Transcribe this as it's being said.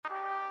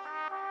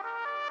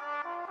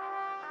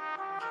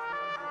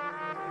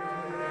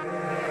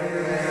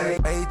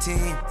18.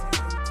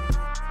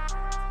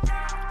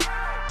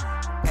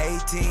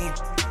 18.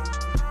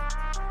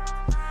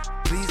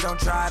 Please don't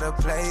try to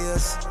play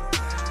us.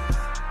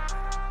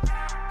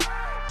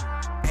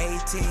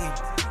 18.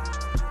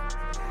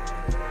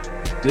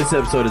 This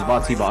episode is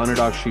brought to you by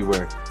Underdog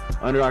Streetwear.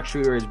 Underdog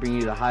Streetwear is bringing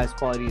you the highest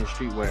quality in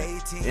streetwear.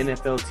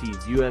 NFL tees,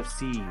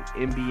 UFC,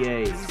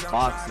 NBA,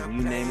 boxing,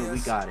 you name it, we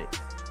got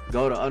it.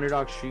 Go to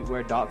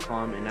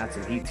UnderdogStreetwear.com and add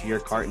some heat to your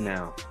cart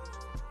now.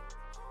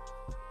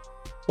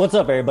 What's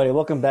up, everybody?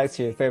 Welcome back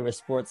to your favorite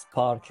sports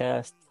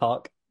podcast,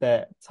 Talk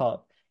That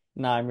Talk.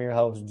 Now I'm your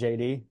host,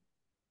 JD.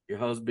 Your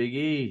host, Big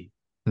E.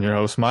 And your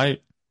host,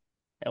 Mike.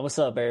 And what's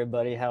up,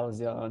 everybody?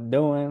 How's y'all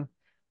doing?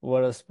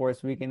 What a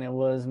sports weekend it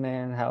was,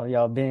 man. How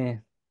y'all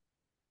been?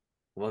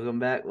 Welcome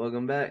back.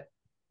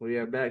 We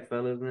are back,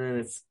 fellas, man.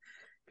 It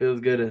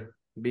feels good to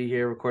be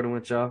here recording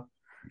with y'all.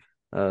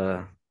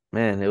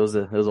 Man, it was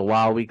a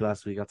wild week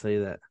last week, I'll tell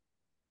you that.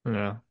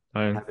 Yeah.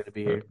 Happy to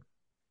be here.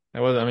 It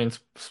was,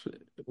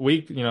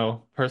 week,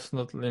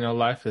 personal,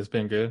 life has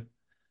been good.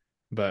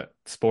 But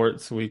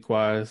sports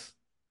week-wise,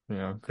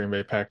 Green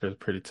Bay Packers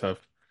pretty tough.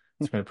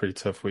 It's been a pretty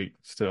tough week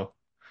still.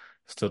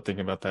 Still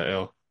thinking about that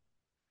L.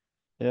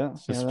 Yeah,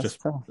 Just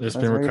tough. It's That's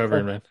been very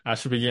recovering, tough. man. I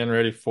should be getting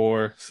ready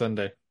for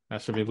Sunday. I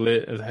should be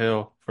lit as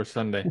hell for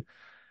Sunday.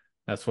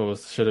 That's what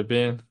should have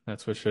been.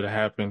 That's what should have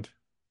happened.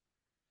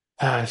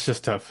 It's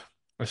just tough.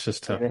 It's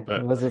just tough.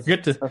 But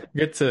good to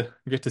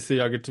see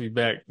y'all. Good to be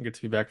back. Good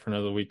to be back for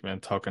another week, man.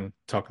 Talking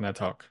that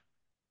talk.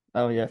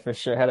 Oh, yeah, for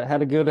sure.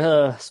 Had a good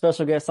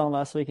special guest on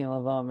last week in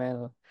Levant, man.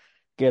 A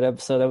good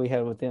episode that we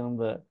had with him.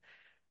 But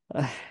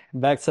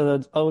back to the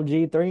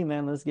OG3,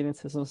 man. Let's get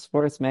into some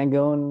sports, man.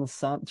 Going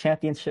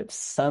championship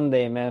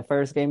Sunday, man.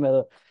 First game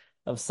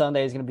of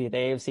Sunday is going to be the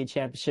AFC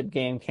Championship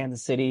game.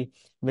 Kansas City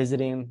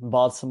visiting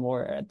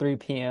Baltimore at 3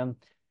 p.m.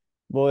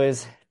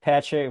 Boys,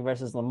 Patrick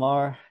versus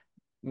Lamar.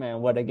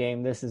 Man, what a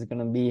game this is going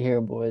to be here,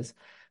 boys.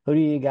 Who do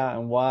you got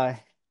and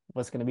why?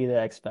 What's going to be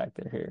the X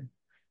factor here?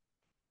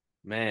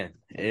 Man,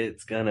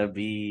 it's going to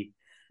be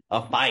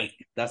a fight.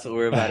 That's what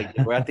we're about to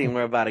get. I think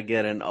we're about to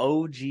get an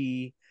OG,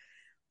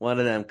 one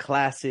of them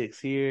classics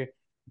here.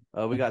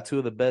 We got two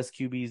of the best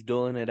QBs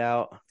dueling it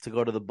out to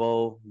go to the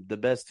bowl. The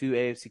best two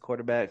AFC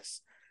quarterbacks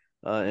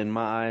in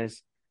my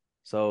eyes.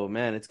 So,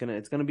 man, it's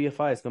gonna be a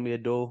fight. It's gonna be a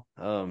duel.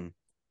 The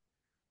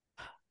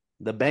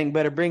bank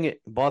better bring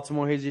it.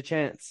 Baltimore, here's your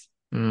chance.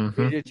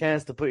 Mm-hmm. Here's your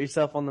chance to put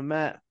yourself on the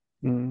map.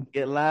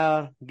 Get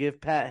loud. Give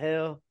Pat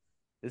hell.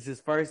 This is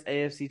his first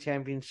AFC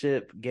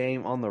Championship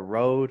game on the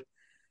road.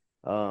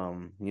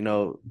 Him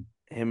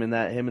and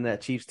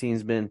that Chiefs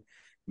team's been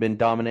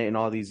dominating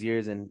all these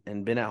years and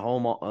been at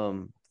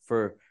home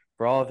for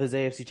all of his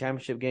AFC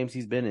Championship games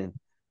he's been in.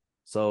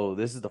 So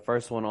this is the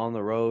first one on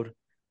the road.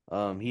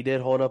 He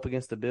did hold up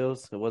against the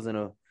Bills.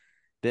 It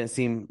didn't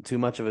seem too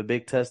much of a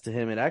big test to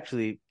him. It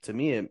actually, to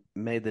me, it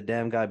made the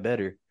damn guy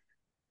better.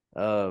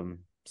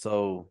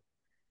 So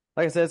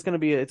like I said, it's gonna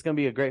be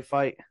a great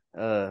fight.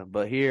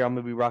 But here I'm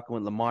gonna be rocking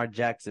with Lamar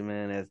Jackson,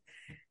 man, as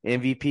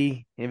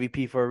MVP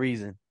for a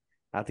reason.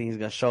 I think he's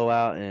gonna show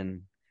out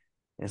and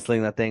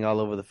sling that thing all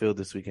over the field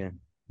this weekend.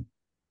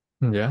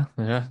 Yeah.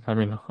 I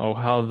mean,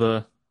 how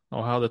the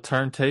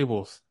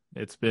turntables.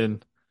 It's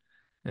been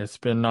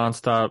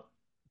nonstop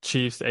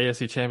Chiefs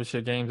AFC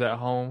Championship games at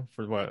home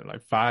for what,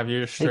 like 5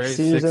 years straight, 6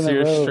 years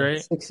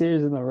straight. 6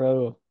 years in a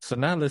row. So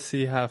now let's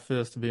see how it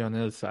feels to be on the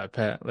other side,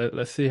 Pat.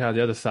 Let's see how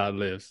the other side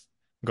lives.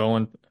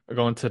 Going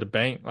to the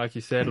bank, like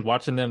you said,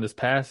 watching them this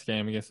past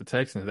game against the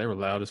Texans, they were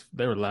loud as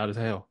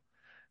hell.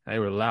 They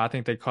were loud. I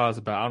think they caused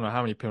about, I don't know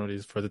how many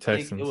penalties for the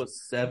Texans. I think it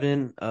was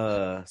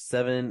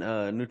seven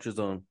neutral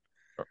zone.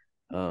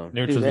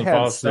 Dude, they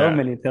had so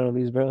many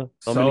penalties, bro.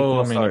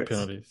 So many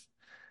penalties.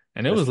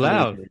 And it was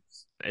loud.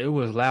 It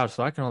was loud,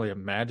 so I can only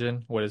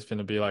imagine what it's going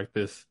to be like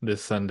this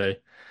Sunday.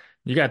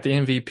 You got the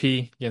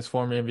MVP against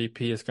former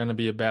MVP. It's going to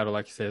be a battle,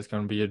 like you said. It's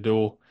going to be a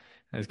duel.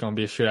 It's going to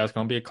be a shootout. It's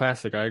going to be a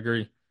classic. I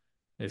agree.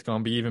 It's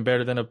going to be even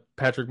better than a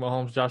Patrick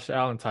Mahomes, Josh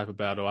Allen type of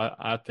battle,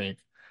 I think.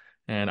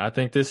 And I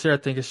think this year, I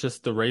think it's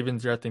just the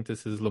Ravens' year. I think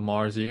this is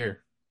Lamar's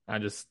year.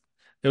 It's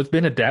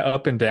been a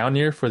up and down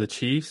year for the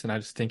Chiefs, and I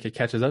just think it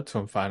catches up to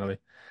them finally.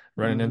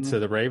 Running into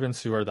the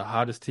Ravens, who are the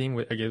hottest team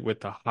with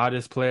the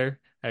hottest player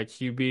at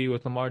QB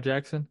with Lamar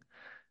Jackson.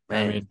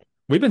 Man. I mean,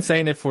 we've been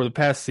saying it for the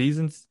past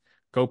seasons.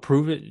 Go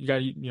prove it. You got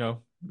to,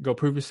 go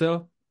prove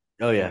yourself.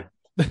 Oh yeah,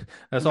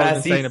 that's all we've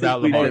been saying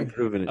about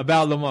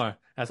Lamar.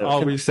 That's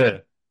all we've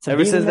said.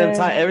 Ever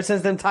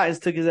since them Titans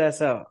took his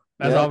ass out.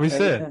 That's all we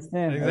said.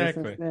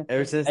 Exactly.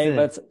 Ever since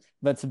then.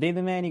 But to be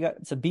the man, you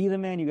got to beat the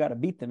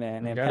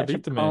man. And Patrick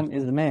beat the man. Mahomes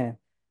is the man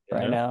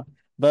right now.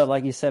 But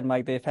like you said,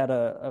 Mike, they've had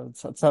a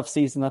tough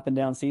season, up and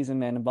down season,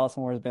 man. And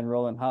Baltimore has been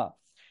rolling hot.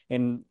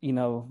 And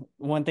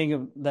one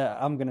thing that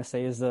I'm gonna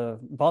say is the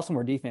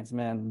Baltimore defense,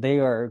 man. They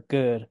are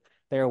good.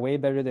 They are way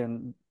better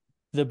than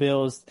the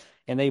Bills,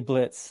 and they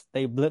blitz,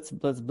 and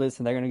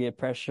they're gonna get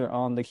pressure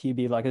on the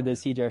QB like they did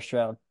CJ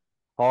Stroud.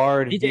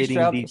 Hard hitting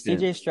defense.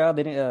 CJ Stroud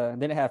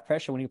didn't have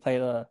pressure when he played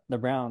the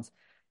Browns.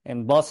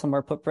 And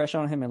Baltimore put pressure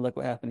on him, and look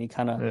what happened. He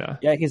kind of,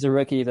 Yeah. he's a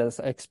rookie. That's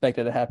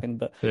expected to happen.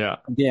 But Yeah.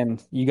 again,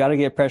 you got to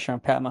get pressure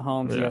on Pat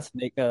Mahomes. He Yeah. has to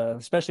make,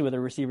 especially with the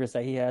receivers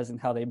that he has and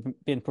how they've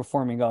been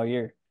performing all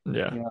year.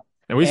 Yeah. You know?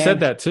 And we said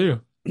And that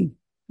too.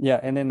 yeah,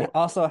 and then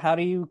also, how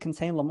do you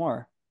contain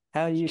Lamar?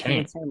 How do you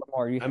Can't. contain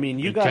Lamar? I mean,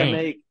 you You got to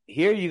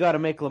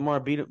can't. make Lamar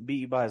beat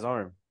you by his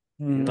arm.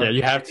 Mhm. Yeah,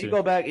 you have If to. you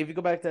go back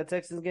to that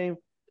Texans game,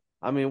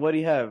 I mean, what do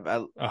you have?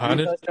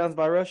 100? 3 touchdowns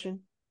by rushing,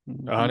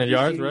 100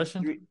 yards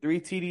rushing? three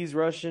TDs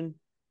rushing.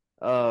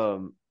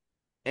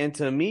 And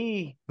to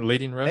me,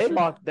 Leading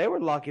rusher? they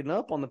were locking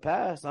up on the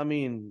pass. I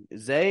mean,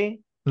 Zay,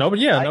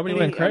 Nobody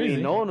went I crazy.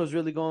 mean, no one was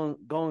really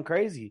going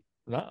crazy.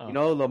 Uh-uh. You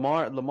know,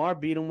 Lamar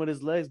beat him with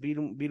his legs, beat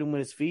him with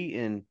his feet,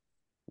 and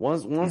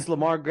once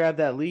Lamar grabbed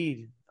that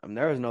lead, I mean,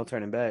 there was no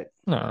turning back.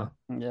 No.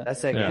 Yeah. That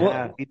second Yeah.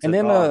 half, he And took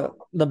then off.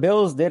 the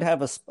Bills did have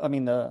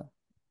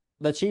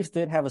the Chiefs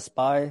did have a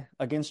spy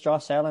against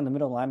Josh Allen, the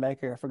middle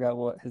linebacker. I forgot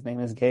what his name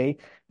is, Gay,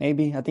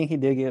 maybe. I think he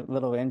did get a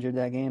little injured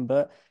that game,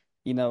 but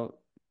you know,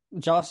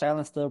 Josh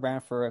Allen still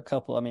ran for a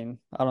couple. I mean,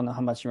 I don't know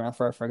how much he ran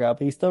for, I forgot,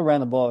 but he still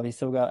ran the ball. He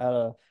still got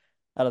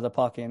out of the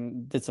pocket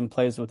and did some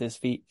plays with his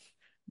feet.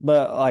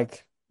 But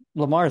like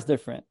Lamar is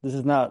different. This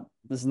is not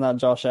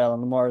Josh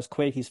Allen. Lamar is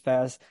quick, he's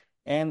fast.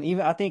 And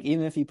I think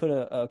even if you put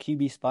a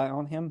QB spy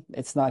on him,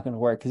 it's not going to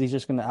work because he's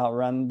just going to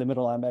outrun the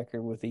middle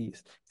linebacker with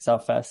ease. That's how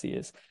fast he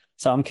is.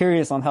 So I'm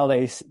curious on how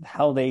they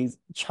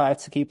try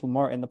to keep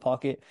Lamar in the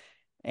pocket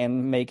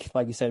and make,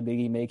 like you said,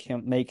 Biggie,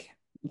 make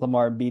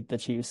Lamar beat the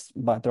Chiefs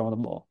by throwing the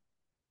ball.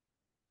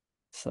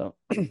 So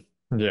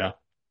Yeah.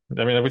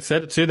 I mean, we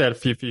said it too that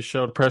if you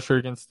showed pressure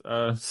against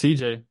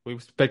CJ, we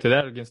expected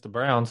that against the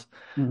Browns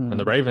and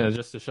the Ravens,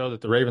 just to show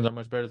that the Ravens are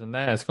much better than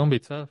that. It's gonna be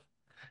tough.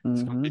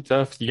 It's gonna be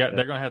tough. They're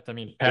gonna have to. I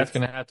mean, Pat's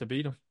gonna have to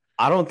beat them.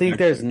 I don't think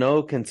there's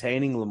no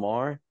containing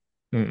Lamar.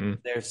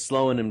 Mm-mm. They're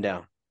slowing him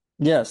down.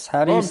 Yes,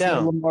 how do you Slow him slow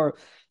down. Lamar?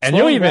 And Slow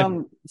you'll him even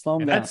down, slow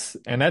him down.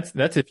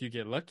 that's if you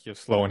get lucky of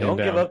slowing him Don't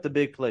give down. up the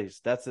big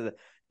plays.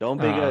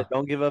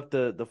 Don't give up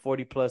the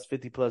 40 plus,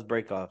 50 plus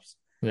breakoffs.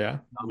 Yeah.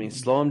 I mean,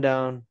 slow him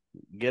down,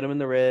 get him in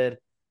the red,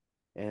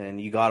 and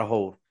you gotta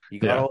hold. You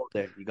gotta Yeah. hold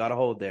there. You gotta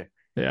hold there.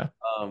 Yeah.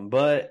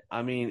 But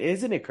I mean,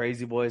 isn't it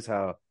crazy, boys,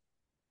 how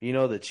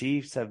the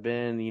Chiefs have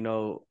been,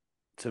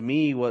 to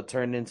me, what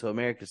turned into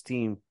America's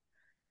team,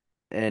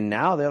 and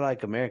now they're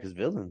like America's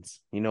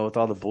villains. With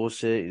all the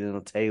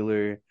bullshit.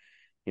 Taylor.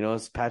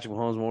 It's Patrick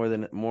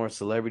Mahomes more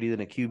celebrity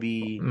than a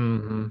QB.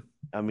 Mm-hmm.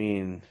 I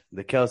mean,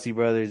 the Kelsey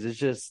brothers. It's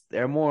just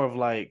they're more of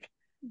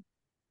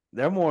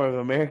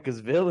America's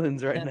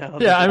villains right now.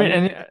 Yeah, I mean,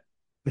 and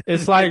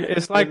it's like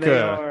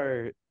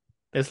the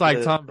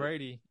Tom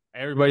Brady.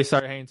 Everybody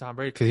started hating Tom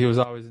Brady because he was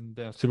always in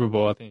the Super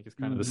Bowl. I think it's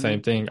kind of the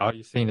same thing. All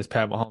you've seen is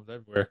Pat Mahomes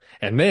everywhere,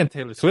 and then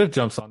Taylor Swift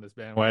jumps on this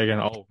bandwagon.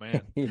 Oh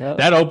man,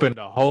 that opened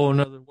a whole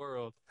nother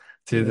world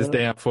to this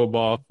damn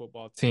football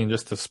team,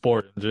 just the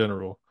sport in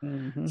general.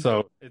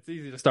 So it's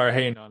easy to start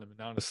hating on him. And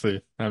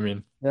honestly, I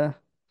mean, I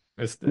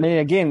mean,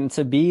 again,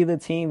 to be the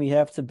team, you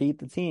have to beat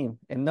the team,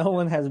 and no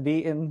one has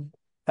beaten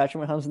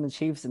Patrick Mahomes and the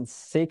Chiefs in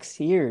 6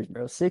 years,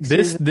 bro. 6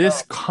 years.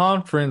 This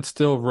conference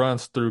still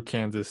runs through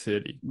Kansas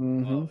City.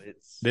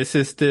 This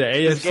is still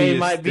AFC. This game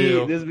might be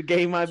in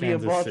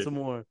Kansas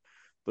Baltimore, City.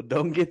 But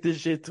don't get this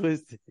shit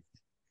twisted.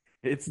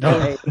 It's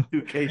No.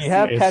 still KC. You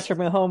have Patrick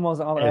Mahomes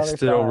on the other side. It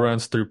still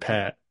runs through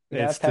Pat.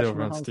 It still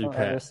runs through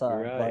Pat.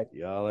 Right.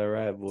 Y'all are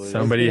right, boys.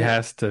 Somebody's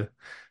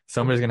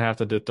gonna have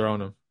to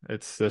dethrone him.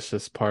 That's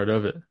just part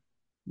of it.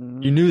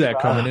 You knew that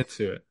coming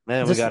into it.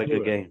 Man, we got a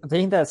good game. I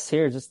think that's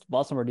here, just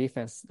Baltimore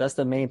defense. That's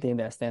the main thing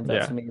that stands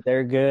out to me.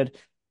 They're good,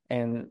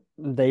 and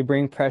they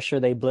bring pressure.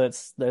 They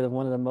blitz. They're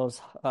one of the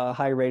most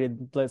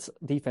high-rated blitz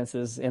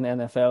defenses in the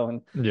NFL.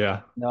 And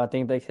I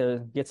think they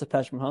could get to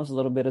Patrick Mahomes a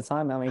little bit of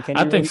time. I mean,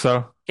 I think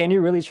so. Can you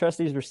really trust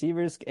these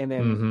receivers? And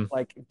then,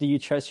 do you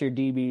trust your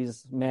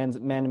DBs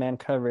man-to-man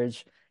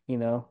coverage? I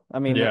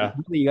mean, really,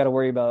 you got to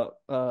worry about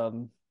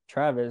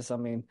Travis. I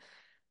mean.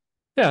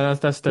 Yeah,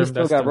 that's their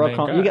still got main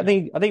guy. I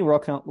think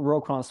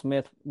Roquan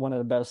Smith, one of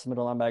the best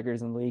middle linebackers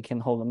in the league, can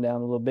hold him down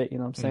a little bit. You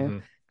know what I'm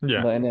saying?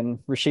 Yeah. And then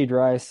Rashid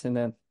Rice, and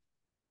then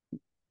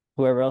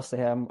whoever else they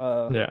have.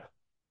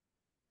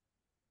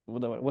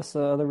 What's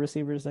the other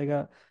receivers they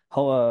got?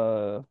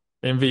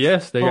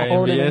 MVS. They got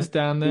MVS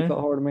down there. Got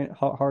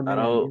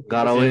MVS.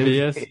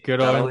 Good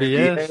old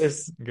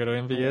MVS. Good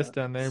old MVS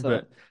down there,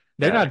 but.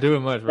 They're not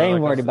doing much, bro. They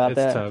ain't worried about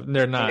that. Tough.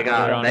 They're not. They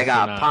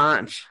got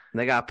Punch.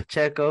 They got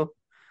Pacheco.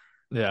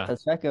 Yeah,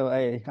 Pacheco.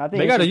 Hey, I think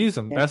they got to use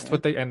them. That's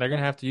what they're gonna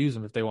have to use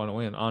them if they want to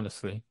win.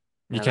 Honestly,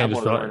 you can't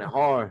just run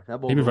hard.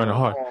 He be running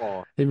hard.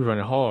 He be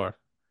running hard.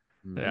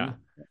 Yeah,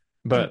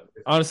 but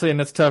honestly, and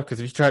that's tough because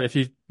if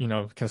you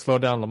can slow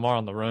down Lamar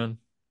on the run,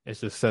 it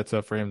just sets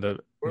up for him to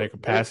make a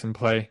passing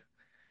play,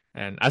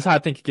 and that's how I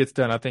think it gets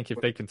done. I think if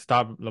they can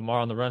stop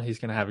Lamar on the run, he's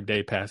gonna have a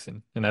day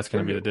passing, and that's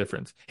gonna be the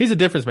difference. He's a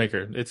difference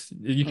maker.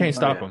 You can't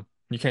stop him.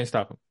 You can't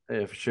stop him.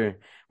 Yeah, for sure.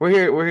 We're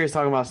here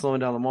talking about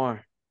slowing down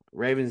Lamar.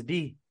 Ravens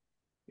D.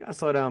 You gotta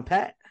slow down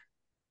Pat.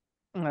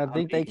 I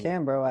think they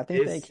can, bro. I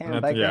think they can.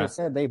 Like I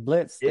said, they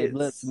blitz,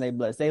 and they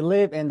blitz. They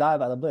live and die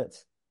by the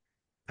blitz.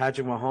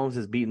 Patrick Mahomes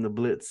has beaten the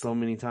blitz so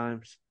many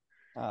times.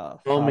 Oh,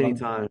 So many Autumn.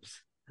 times.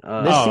 This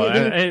Oh,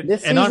 season,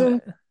 this and on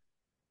season,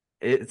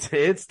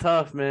 It's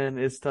tough, man.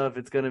 It's tough.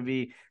 It's gonna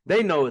be.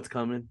 They know it's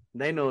coming.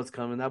 They know it's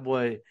coming. That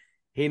boy,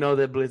 he know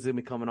that blitz is gonna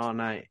be coming all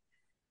night.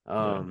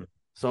 yeah.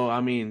 So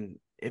I mean,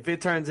 if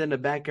it turns into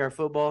backyard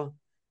football,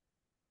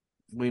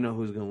 we know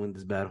who's gonna win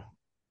this battle.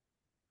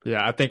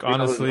 Yeah, I think We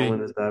know who's gonna win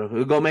honestly, this battle.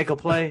 Who'll go make a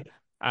play?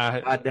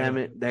 I God damn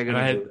it, they're and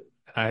I gonna do had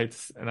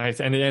it.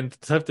 and the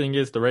tough thing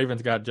is the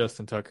Ravens got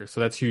Justin Tucker, so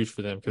that's huge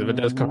for them because if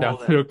it does come mhm, down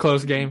All to a that.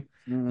 close game,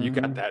 you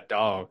got mhm. that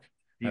dog.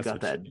 You That's got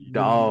what you that need.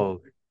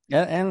 dog.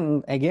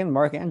 And again,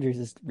 Mark Andrews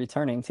is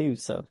returning too,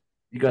 so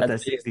You got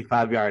that's that big.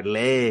 65-yard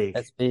leg.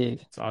 That's big.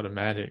 It's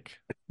automatic.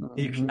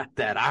 You Mhm. got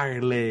that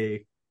iron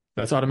leg.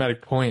 That's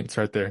automatic points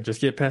right there.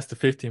 Just get past the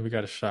 50 and we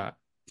got a shot.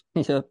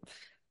 Yep,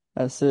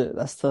 that's it.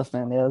 That's tough,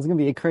 man. Yeah, it's gonna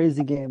be a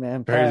crazy game,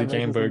 man. Crazy Pat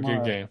game, versus but a good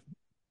Lamar. game.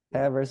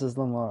 Pat versus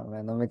Lamar,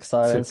 man. I'm To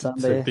excited. to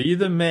Sunday. be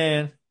the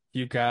man,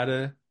 you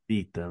gotta.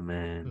 Beat the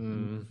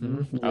man.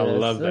 I Yes,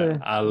 love that.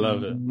 sir. I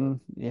love it.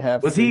 You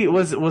have Was to. he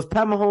was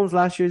Pat Mahomes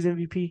last year's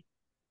MVP?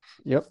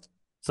 Yep.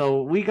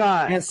 So we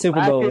got And Super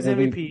last Bowl year's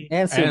MVP MVP,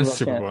 and Super And Bowl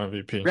Super champ. Bowl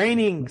MVP.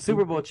 reigning Mhm.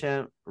 Super Bowl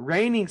champ,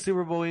 reigning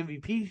Super Bowl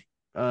MVP,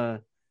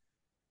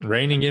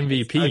 Reigning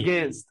MVP.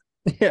 against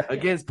Yeah.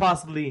 against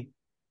possibly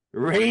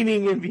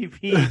reigning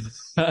MVP,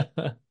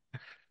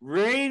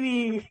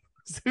 reigning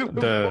Super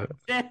Bowl The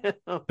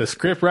champ. the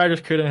script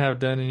writers couldn't have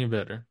done any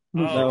better.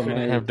 They No, Oh couldn't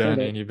man, you have done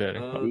couldn't. any better.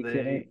 Oh, You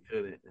couldn't. they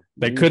couldn't.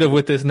 They You could have couldn't.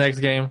 with this next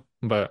game,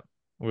 but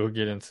we'll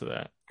get into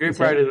that. Yep.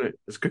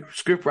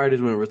 Script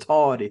writers went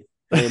retarded.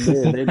 They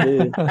did. They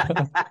did.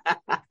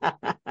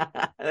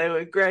 They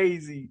went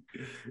crazy.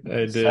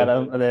 They Shout did.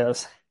 out. It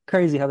was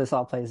crazy how this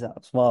all plays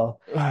out.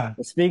 Well,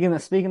 speaking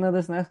of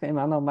this next game,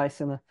 I know Mike's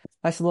a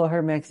little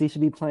hurt, man, because he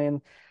should be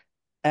playing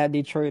at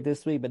Detroit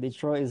this week, but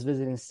Detroit is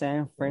visiting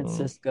San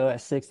Francisco at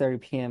 6:30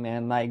 p.m.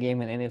 man. Night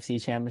game in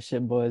NFC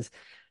Championship, boys.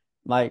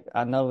 Mike,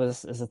 I know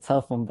it's a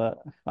tough one, but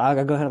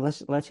I'll go ahead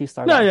and let you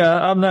start No, off.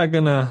 yeah, I'm not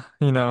gonna,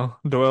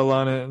 dwell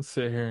on it and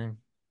sit here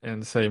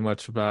and say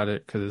much about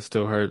it because it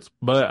still hurts.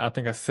 But I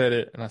think I said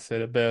it and I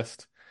said it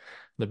best.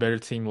 The better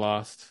team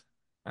lost.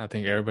 I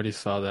think everybody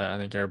saw that. I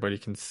think everybody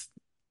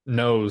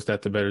knows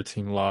that the better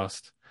team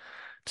lost.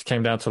 Just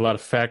came down to a lot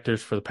of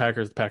factors for the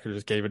Packers. The Packers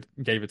just gave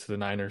it to the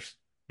Niners.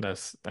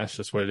 That's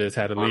just what it is.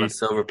 Had to On a lead.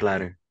 silver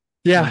platter.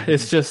 Yeah,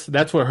 it's just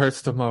that's what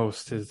hurts the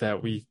most is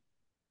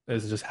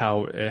just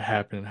how it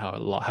happened and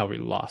how we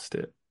lost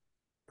it.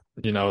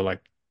 Like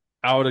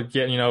I would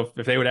have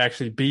if they would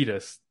actually beat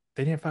us.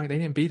 They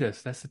didn't beat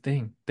us. That's the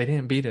thing. They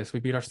didn't beat us. We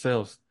beat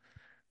ourselves.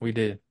 We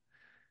did.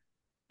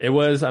 It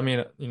was, I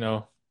mean,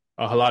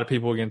 a lot of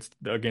people against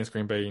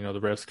Green Bay, the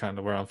refs kind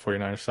of were on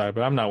 49ers side,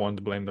 but I'm not one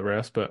to blame the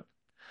refs, but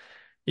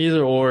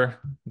either or,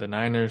 the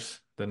Niners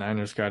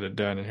got it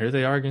done. And here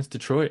they are against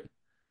Detroit.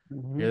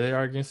 Mhm. Here they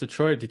are against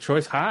Detroit.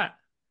 Detroit's hot.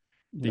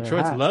 They're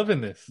Detroit's hot. loving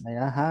this. They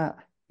are hot.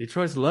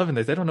 Detroit's loving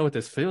this. They don't know what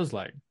this feels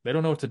like. They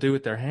don't know what to do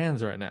with their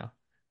hands right now.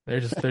 They're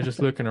just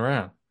looking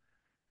around.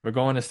 We're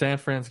going to San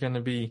Fran. It's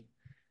gonna be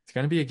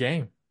a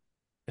game.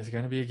 It's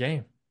gonna be a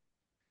game.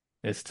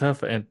 It's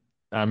tough, and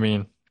I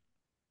mean,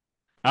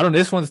 I don't.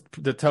 This one's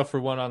the tougher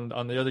one.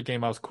 On the other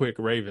game, I was quick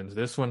Ravens.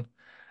 This one,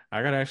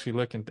 I gotta actually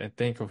look and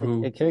think of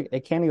who It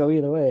can go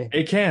either way.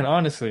 it can.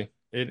 Honestly,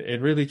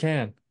 it really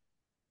can.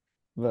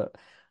 But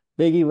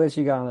Biggie, what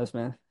you got on this,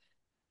 man?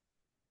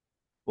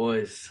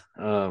 Boys,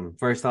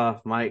 first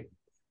off, Mike,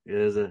 it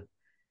was a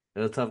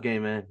tough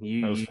game, man.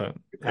 That was fun. Your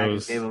It Packers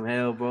was gave them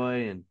hell,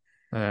 boy, and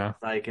yeah, that's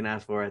all you can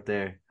ask for right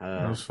there.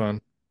 it was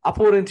fun. I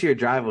pulled into your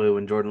driveway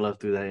when Jordan Love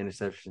threw that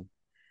interception,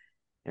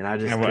 and I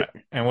just And what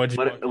couldn't. and what'd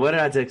you walk What did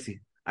I text you?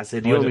 I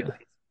said, "Do you what want me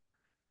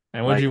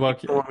and what'd like you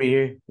walk you want me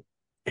here?"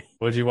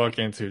 what'd you walk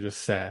into?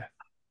 Just sad.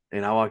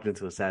 And I walked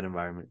into a sad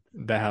environment,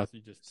 That house you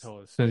just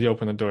told us. As soon as you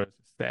open the door, it's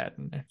just sad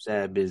in there.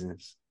 sad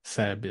business,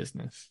 Sad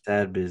business.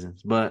 sad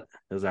business. But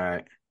it was all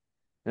right.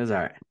 It was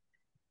all right.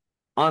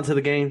 On to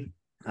the game.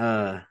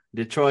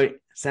 Detroit,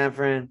 San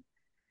Fran.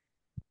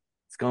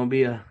 It's gonna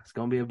be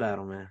a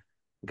battle, man.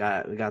 We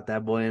got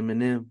that boy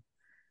Eminem.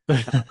 Go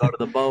to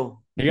the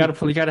bowl. You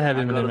gotta have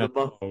I go to Eminem the at the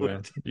bowl. bowl,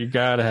 man. You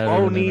gotta have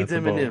Bowl Eminem needs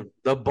at the bowl. Eminem.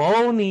 The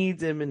bowl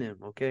needs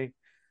Eminem. Okay.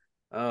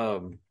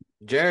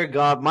 Jared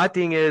Goff. My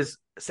thing is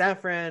San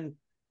Fran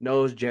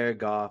knows Jared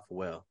Goff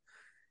well.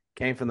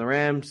 Came from the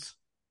Rams.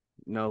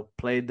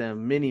 Played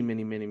them many,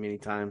 many, many, many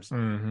times.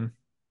 Mm-hmm.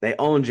 They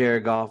owned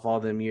Jared Goff all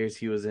them years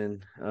he was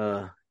in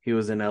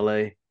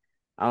LA.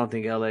 I don't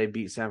think LA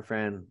beat San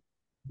Fran.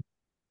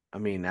 I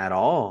mean, at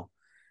all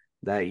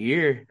that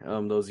year.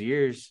 Those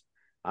years.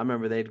 I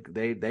remember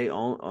they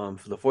own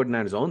the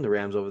 49ers owned the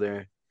Rams over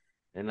there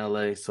in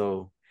LA.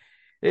 So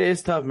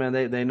it's tough, man.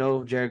 They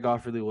know Jared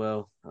Goff really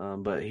well.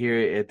 But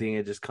here I think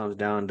it just comes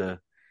down to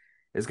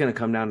it's gonna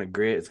come down to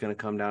grit. It's gonna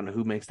come down to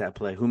who makes that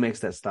play, who makes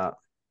that stop.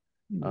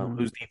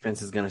 Whose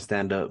defense is going to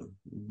stand up.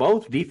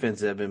 Both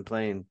defenses have been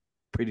playing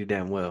pretty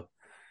damn well.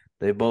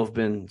 They've both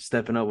been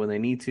stepping up when they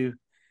need to.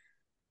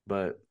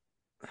 But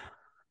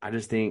I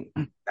just think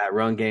that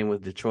run game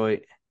with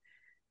Detroit,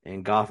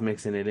 and Goff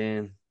mixing it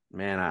in,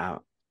 man,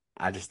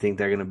 I just think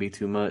they're gonna be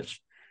too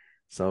much.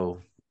 So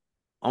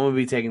I'm gonna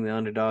be taking the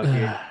underdog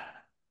here.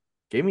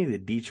 Give me the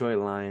Detroit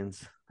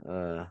Lions.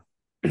 To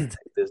take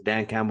this.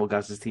 Dan Campbell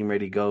got his team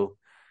ready to go.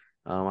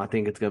 I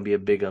think it's gonna be a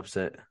big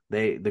upset.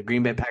 The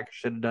Green Bay Packers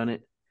should have done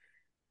it.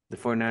 The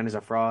 49ers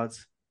are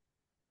frauds.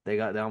 They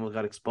almost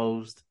got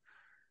exposed.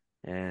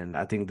 And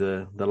I think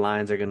the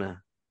Lions are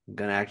gonna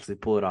actually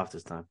pull it off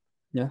this time.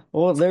 Yeah.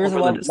 Well, there's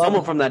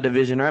someone from that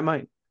division, right,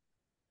 Mike?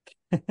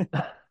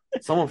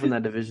 Someone from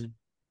that division.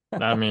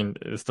 I mean,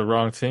 it's the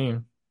wrong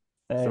team.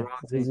 Hey,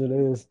 it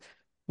is.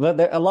 But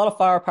there a lot of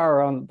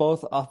firepower on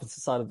both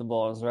opposite side of the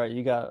balls, right?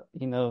 You got,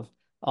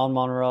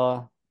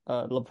 Amon-Ra,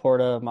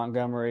 Laporta,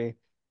 Montgomery,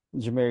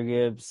 Jahmyr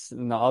Gibbs,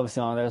 and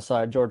obviously on their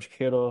side, George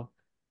Kittle,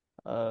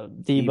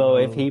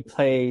 Debo if he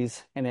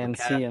plays, and then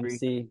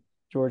CMC,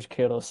 George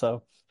Kittle.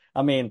 So,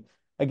 I mean,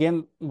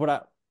 again,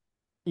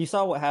 you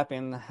saw what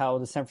happened, how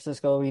the San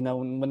Francisco,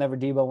 whenever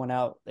Debo went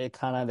out, they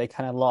kind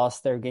of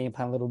lost their game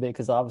plan a little bit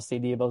because obviously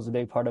Debo's a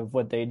big part of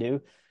what they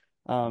do.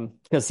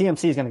 Because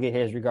CMC is going to get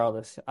his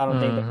regardless. I don't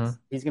think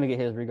he's going to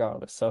get his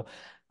regardless. So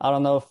I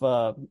don't know if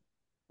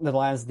the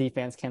Lions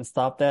defense can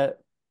stop that.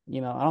 I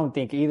don't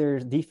think either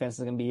defense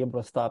is going to be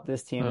able to stop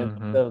this team.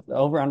 The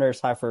over-under is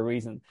high for a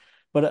reason.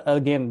 But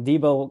again,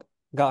 Debo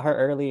got hurt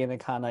early and it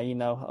kind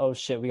of, oh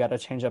shit, we got to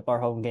change up our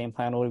whole game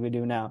plan. What do we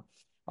do now?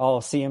 Oh,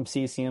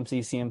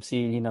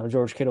 CMC,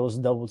 George Kittle's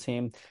double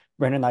team.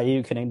 Brandon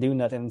Ayuk couldn't do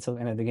nothing until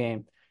the end of the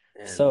game.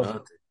 Yeah,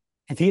 so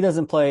if he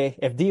doesn't play,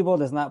 if Debo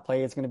does not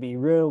play, it's going to be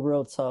real,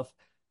 real tough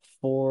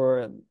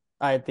for,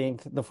 I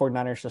think, the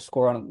 49ers to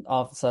score on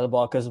off the side of the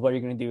ball because what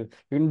you're going to do,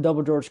 you're going to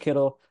double George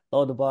Kittle,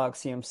 load the box,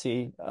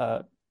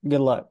 CMC.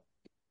 Good luck.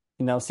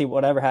 See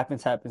whatever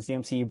happens.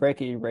 CMC, you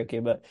break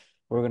it, but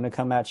we're going to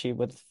come at you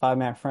with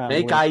 5-man front.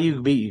 Make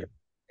Ayuk beat you.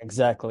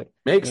 Exactly.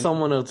 Make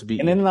someone else beat you.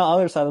 And then on the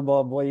other side of the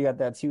ball, boy, you got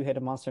that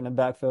two-headed monster in the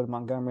backfield,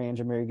 Montgomery and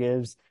Jahmyr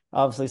Gibbs.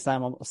 Obviously,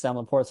 Sam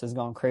Laporta has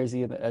gone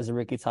crazy as a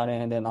rookie tight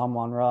end, and then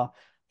Amon-Ra.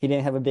 He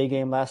didn't have a big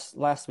game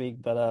last week,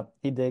 but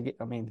he did.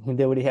 I mean, he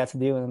did what he had to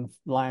do, and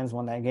the Lions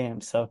won that game.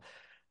 So,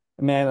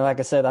 man, like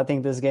I said, I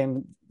think this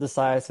game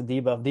decides to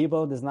Debo. If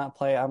Debo does not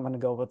play, I'm going to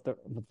go with the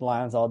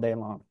Lions all day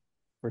long,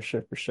 for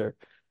sure.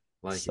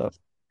 I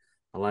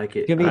like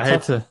it.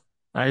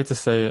 I hate to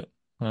say it,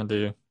 I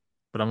do,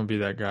 but I'm gonna be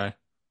that guy.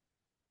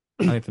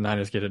 I think the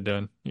Niners get it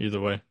done either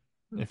way.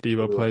 If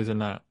Debo plays or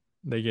not,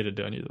 they get it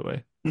done either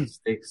way.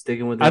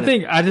 Sticking with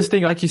it. I just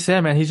think, like you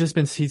said, man,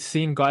 he's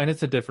seen Goff, and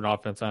it's a different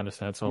offense. I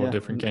understand it's a whole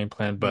different game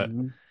plan,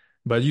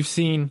 but you've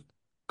seen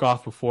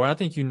Goff before. I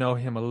think you know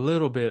him a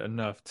little bit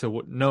enough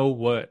to know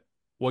what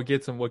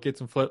gets him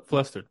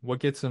flustered, what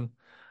gets him,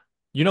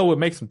 what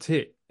makes him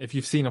tick. If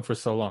you've seen him for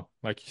so long,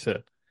 like you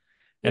said,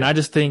 and I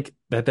just think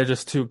that they're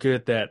just too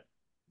good that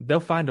they'll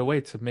find a way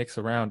to mix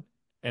around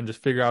and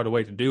just figure out a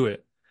way to do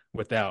it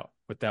without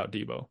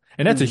Debo,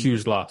 and that's a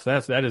huge loss.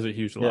 That is a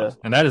huge loss,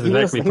 and that is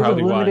exactly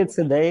probably why. Limited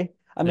today.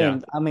 I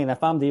mean,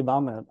 if I'm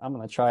Debo, I'm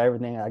gonna try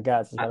everything I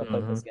got to try to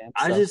play this game.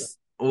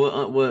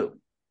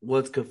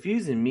 What's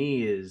confusing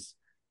me is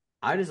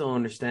I just don't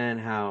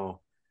understand how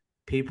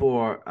people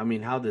are. I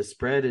mean, how the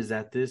spread is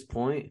at this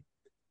point,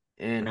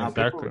 and how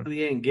people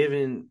really ain't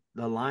giving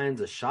the Lions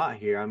a shot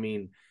here. I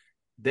mean,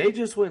 they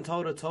just went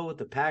toe to toe with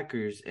the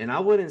Packers, and I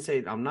wouldn't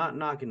say I'm not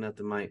knocking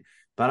nothing, Mike.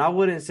 But I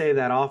wouldn't say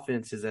that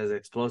offense is as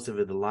explosive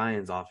as the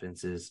Lions'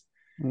 offense is.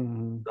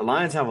 The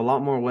Lions have a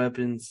lot more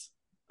weapons,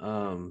 as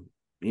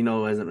in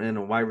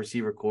a wide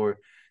receiver core.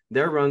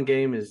 Their run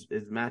game is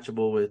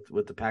matchable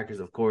with the Packers,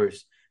 of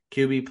course.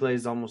 QB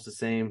plays almost the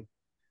same.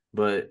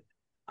 But,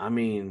 I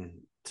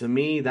mean, to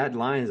me, that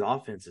Lions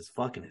offense is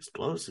fucking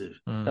explosive.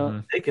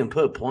 They can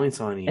put points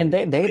on you. And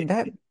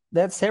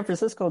that San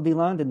Francisco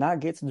D-line did not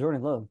get to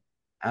Jordan Love.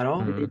 At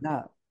all? They did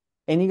not.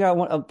 And you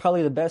got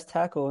probably the best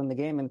tackle in the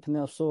game in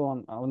Penei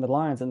Sewell on the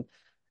Lions. And,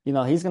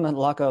 he's going to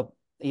lock up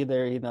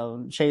either,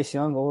 Chase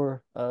Young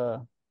or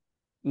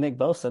Nick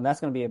Bosa. And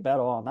that's going to be a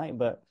battle all night.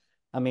 But,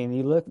 I mean,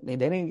 you look, they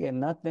didn't get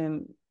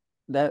nothing.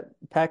 That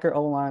Packer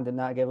O-line did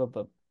not give up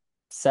a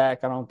sack,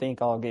 I don't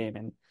think, all game.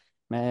 And,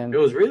 man. It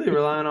was really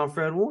relying on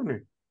Fred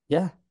Warner.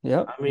 Yeah,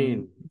 yep. I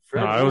mean,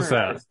 Fred Warner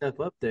had to step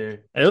up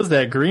there. It was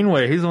that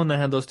Greenway. He's the one that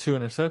had those 2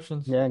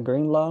 interceptions. Yeah,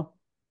 Greenlaw.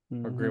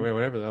 Or Greenway,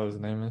 whatever that was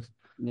his name is.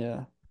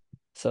 Yeah.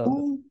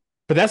 So,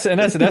 but that's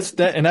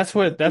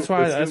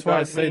why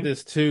I say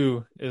this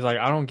too is like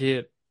I don't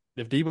get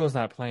if Debo's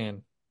not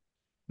playing,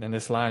 then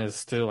this line is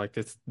still like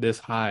this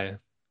high.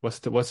 What's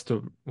the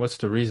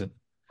reason?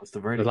 What's the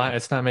verdict? The line,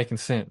 it's not making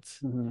sense,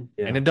 and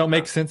it don't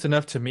make sense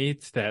enough to me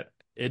that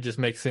it just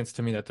makes sense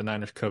to me that the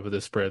Niners cover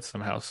the spread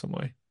somehow, some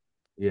way.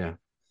 Yeah,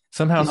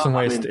 somehow, some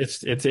way.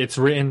 It's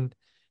written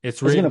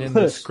in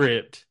the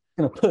script.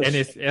 And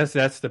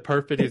that's the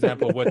perfect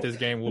example of what this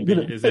game will be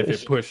is if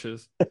it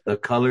pushes. The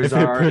colors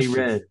are already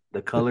red.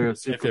 The color of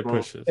Super Bowl.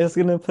 Pushes. It's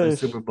gonna push.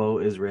 The Super Bowl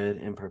is red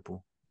and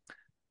purple.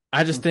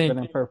 I just think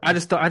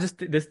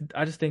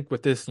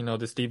with this,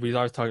 we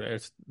always talk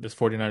about this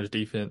 49ers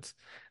defense.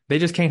 They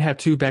just can't have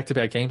 2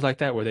 back-to-back games like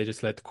that where they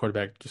just let the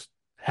quarterback just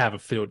have a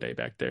field day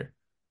back there.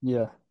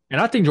 Yeah. And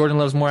I think Jordan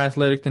Love's more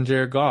athletic than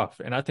Jared Goff.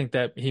 And I think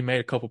that he made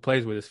a couple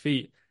plays with his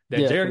feet that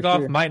Yeah, for Jared Goff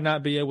sure. might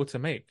not be able to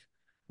make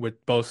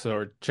with Bosa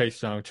or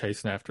Chase Young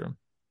chasing after him.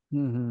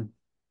 Mm-hmm.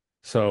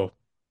 So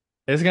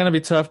it's gonna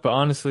be tough, but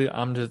honestly,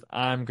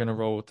 I'm gonna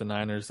roll with the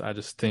Niners. I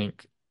just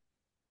think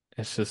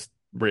it's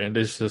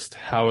just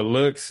how it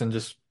looks and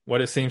just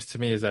what it seems to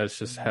me is that it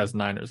just has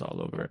Niners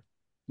all over it.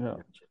 Yeah.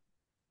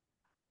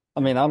 I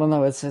mean, I don't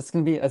know. It's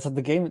gonna be it's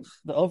the game.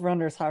 The over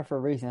under is high for a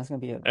reason. It's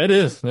It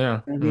is,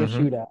 yeah. gonna be a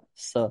shootout.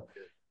 So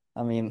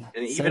I mean,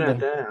 And even at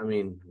that, I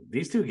mean,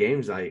 these two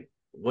games, like,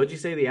 what'd you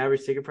say the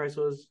average ticket price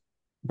was?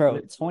 bro,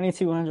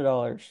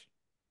 $2,200.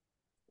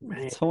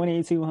 Man,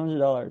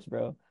 $2,200,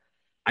 bro.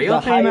 are y'all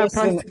The paying that highest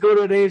price in to go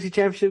to an AFC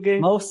Championship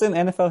game? most in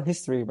NFL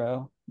history,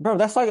 bro. Bro,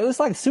 it's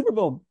like Super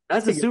Bowl.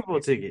 That's a tickets. Super Bowl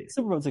ticket.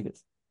 Super Bowl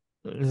tickets.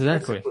 That's a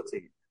Exactly. Super Bowl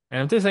ticket.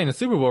 And if this ain't a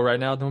Super Bowl right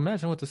now, then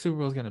imagine what the Super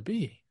Bowl is gonna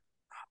be.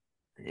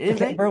 In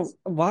Okay, bro, Vegas?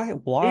 why?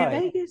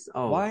 In Vegas?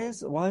 Oh, Why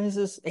is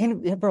this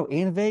in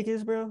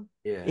Vegas, bro?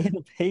 yeah.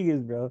 In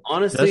Vegas, bro.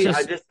 Honestly, That's I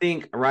just just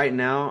think right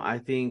now,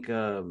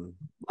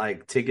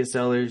 like ticket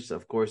sellers,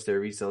 of course, they're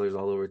resellers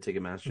all over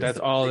Ticketmaster. that's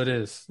all it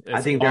is. I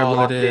It's think they're all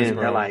locked it is, in.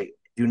 bro. They're like,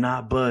 do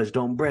not budge,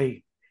 don't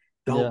break,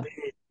 don't Yeah.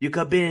 bend. You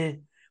could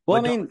bend, Well,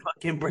 I but mean, don't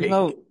fucking break. you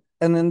know,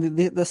 and then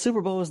the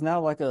Super Bowl is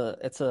now like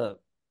it's a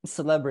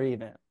celebrity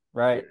event,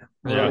 right? Yeah.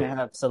 We're Yeah. gonna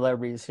have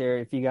celebrities here.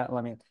 If you got,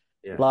 I mean,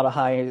 Yeah. a lot of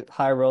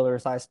high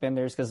rollers, high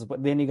spenders, because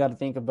then you got to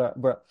think about,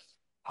 bro,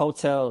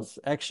 hotels,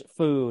 extra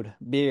food,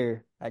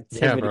 beer,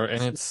 Yeah, bro, and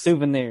activities,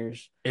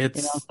 souvenirs. You know what I'm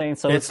it's saying?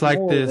 So it's like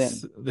more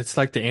this. It's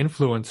like the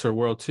influencer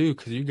world too,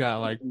 because you got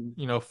like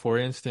than for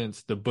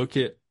instance, the Book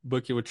It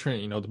with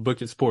Trent. The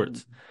Book It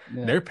Sports.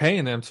 yeah, They're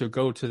paying them to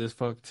go to this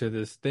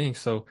thing.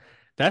 So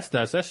that's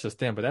just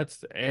them, but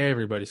that's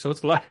everybody. So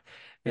it's a lot.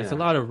 It's a Yeah.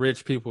 lot of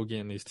rich people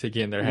getting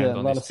their hands a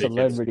on lot these of tickets,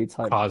 celebrity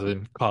type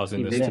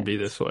causing this to be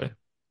events. this way.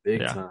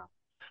 Big Yeah. time.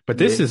 But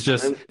this Big is time.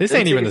 just this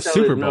ain't even the ticket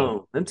sellers Super Bowl.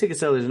 know. Them ticket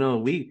sellers know.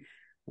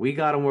 We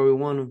got them where we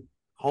want them.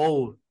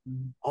 Hold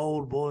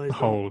boys.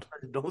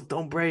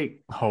 Don't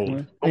break.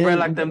 Hold. Don't break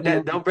like them.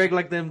 Don't break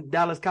like them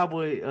Dallas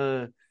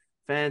Cowboy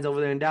fans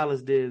over there in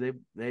Dallas did.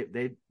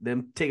 They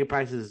them ticket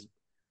prices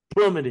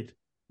plummeted.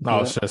 Oh,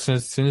 Yeah. so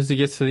as soon as he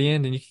gets to the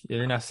end and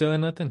you're not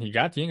selling nothing, you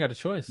ain't got a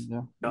choice.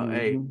 Yeah. No,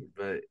 hey,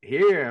 but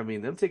here, I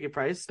mean, them ticket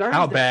prices Thursday.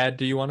 How bad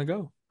do you want to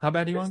go? How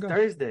bad do you It's want to go?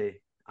 Thursday.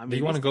 I mean,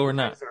 you wanna these go or ticket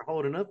not? prices are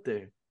holding up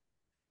there.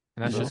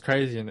 And that's No. just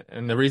crazy.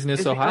 And the reason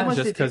it's so How high is much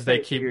just did you because they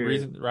pay for keep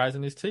your-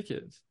 rising these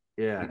tickets.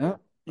 Yeah. Yeah.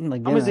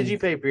 How much did you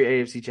pay for your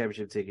AFC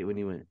Championship ticket when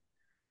you went?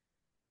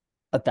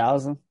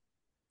 1,000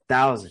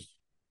 1,000.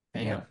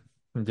 Damn.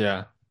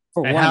 Yeah.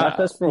 for And one. how- That's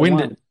just for when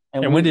one. did-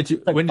 And when did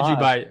you like when did you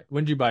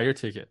five. buy your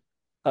ticket?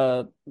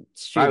 Shoot,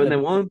 Right when they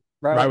won?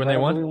 Right when they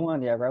won? we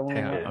won, yeah, right when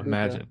we Damn, won.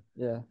 imagine.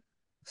 Yeah.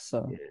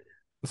 So Yeah.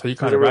 So you That's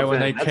caught a it right real when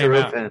fan. they That's a came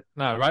real out. fan.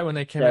 No, right when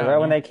they came yeah, out. right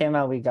when no? they came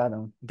out, we got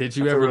them. Did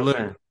you That's a ever real look?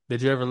 fan.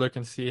 Did you ever look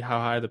and see how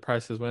high the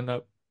prices went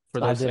up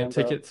for I those same didn't,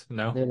 bro. tickets?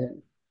 No.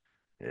 Didn't.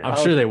 Yeah. I'm I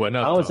sure was- they went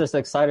up I was though. just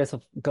excited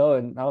to go,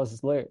 and I was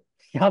just lit.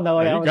 Y'all know Oh,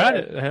 I you was got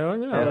there. it. Hell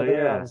yeah. Hell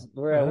yeah.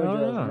 We're at Hell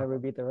Woodrow's yeah. whenever we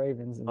beat the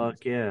Ravens, and Fuck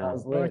I yeah.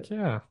 was lit. Fuck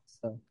yeah.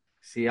 So.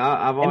 See,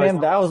 I've And always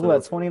then that was thought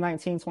what so.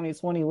 2019,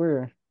 2020.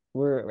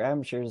 We're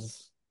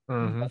amateurs.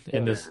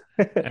 In this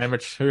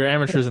we're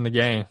amateurs in the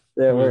game.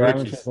 Yeah, We we're were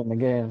amateurs rookies. in the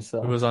game. It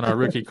So was on our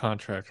rookie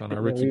contract, on our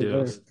Yeah, rookie we were.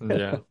 deals.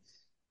 Yeah.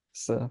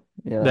 So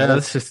yeah, Yeah,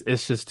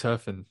 it's just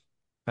tough, and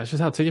that's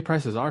just how ticket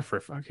prices are for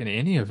fucking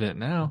any event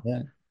now.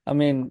 yeah. I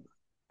mean,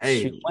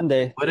 Hey, shoot, one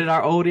day what did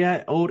our old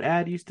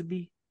ad used to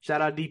be?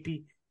 Shout out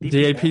DP.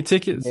 DAP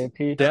tickets,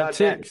 DAP. DAP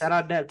tickets. Shout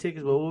out DAP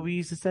tickets. But what we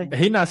used to say?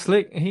 He not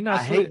slick. He not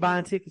I slick. hate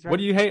buying tickets. Right? What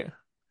do you hate?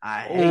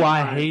 I I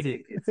buying hate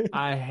it. tickets.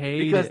 I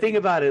hate Because it. think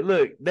about it.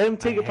 Look, them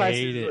ticket hate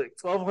prices, it. look,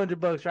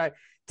 $1,200, right?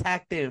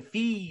 Tacked in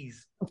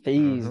fees.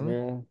 fees, Mhm.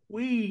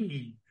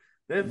 man.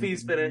 Them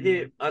fees finna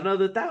hit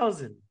another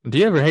 1,000. Do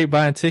you ever hate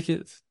buying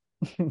tickets?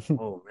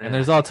 Oh And man.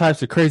 there's all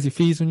types of crazy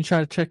fees when you try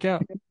to check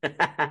out.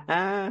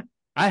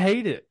 I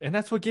hate it. And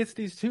that's what gets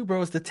these two,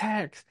 bro, is the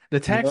tax. The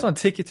tax Yep. on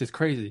tickets is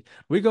crazy.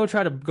 We go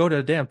try to go to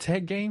a damn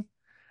Tech game.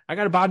 I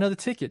gotta buy another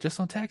ticket just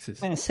on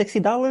taxes. Man,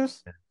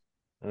 $60?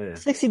 Oh yeah.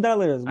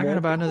 $60, I bro.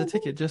 gotta buy another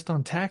ticket just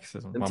on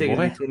taxes, Them my tickets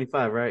boy. be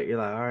 25, right? You're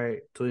like, all right,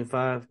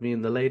 25, me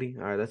and the lady.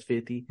 All right, that's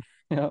 50.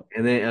 Yep.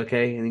 And then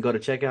okay, and you go to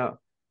checkout,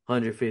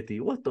 150.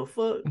 What the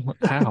fuck?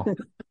 How?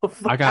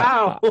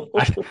 How?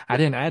 I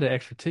didn't add an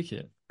extra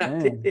ticket. I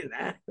didn't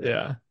ask.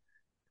 Yeah.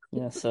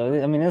 Yeah, so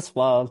I mean, it's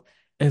wild.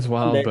 It's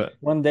wild, but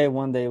One day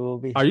we'll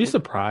be. are you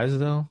surprised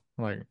though?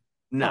 Like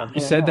No. you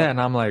Yeah, said no. that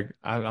and I'm like,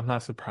 I'm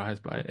not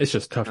surprised by it. It's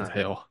just tough as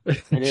hell.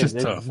 It's It is. just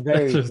It's tough.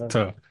 very It's just tough.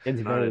 tough. It's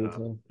Not very at all.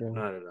 tough, bro.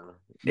 Not at all.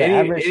 The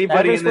Anybody average in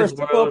for a this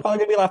Super Bowl world, probably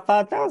gonna be like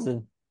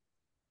 5,000.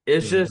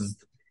 it's Mhm.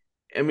 just,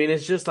 I mean,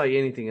 it's just like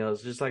anything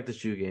else, just like the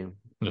shoe game.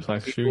 Just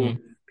like People, shooting.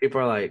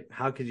 people are like,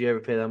 how could you ever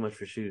pay that much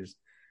for shoes?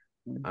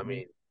 I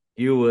mean,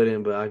 you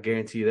wouldn't, but I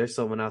guarantee you there's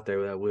someone out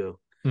there that will.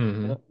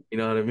 Hmm. You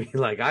know what I mean?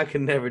 Like, I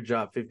could never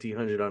drop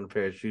 $1,500 on a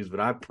pair of shoes, but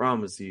I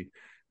promise you,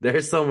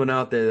 there's someone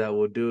out there that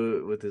will do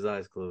it with his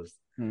eyes closed.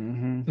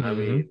 Mm-hmm. I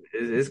mean,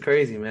 it's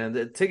crazy, man.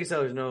 The ticket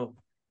sellers know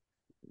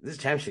this is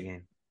a championship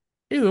game.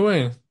 Either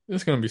way,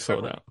 it's gonna be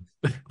sold out.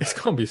 It's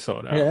gonna be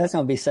sold Yeah, out. that's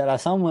gonna be sad.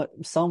 How much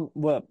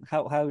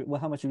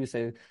would you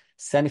say?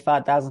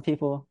 75,000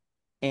 people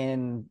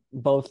in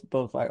both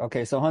like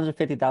okay, so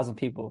 150,000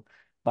 people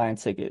buying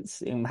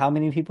tickets. And how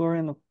many people are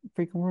in the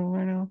freaking world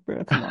right now,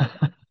 bro? Come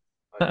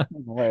on,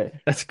 wait,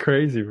 That's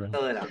crazy, bro.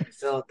 Sell it out.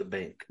 Sell out the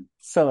bank.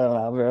 sell it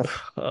out, bro.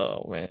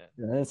 Oh man.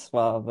 Yeah, that's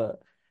wild,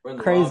 but Run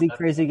the wild.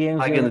 crazy games.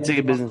 Like in the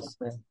ticket business.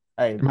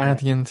 Hey, Might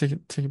have man. to get in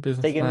the ticket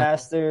business, man.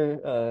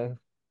 Ticketmaster,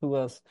 who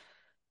else?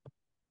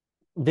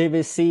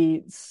 Vivid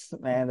Seats,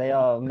 man, they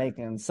all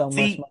making so much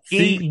money.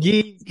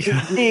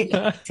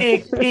 SeatGeek.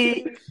 Tick.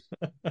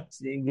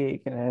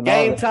 SeatGeek and all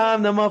Game that.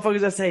 time, the motherfuckers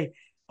that say,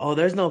 "Oh,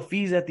 there's no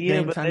fees at the Game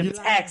end, but time, they you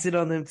tax it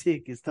on them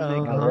tickets to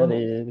make It it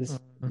really is.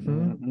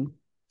 Mhm. Mhm.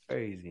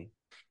 crazy."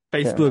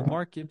 Facebook Yeah.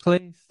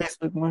 Marketplace.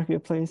 Facebook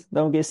Marketplace.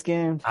 Don't get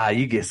scammed.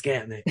 You get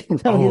scammed. Man.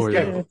 Don't Oh,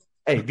 get yeah. scammed.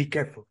 Hey, be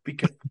careful. Be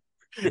careful.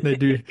 They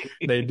do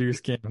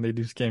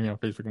scam you on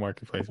Facebook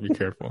Marketplace. Be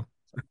careful.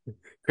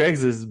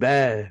 Craigslist is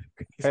bad.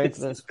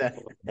 Craigslist. is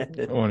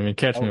bad. Won't even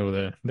catch me over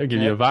there. They'll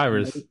give you a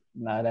virus.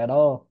 Not at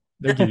all.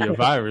 They'll give you a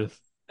virus.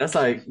 That's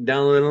like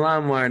downloading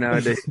LimeWire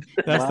nowadays.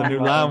 That's the new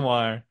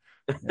LimeWire.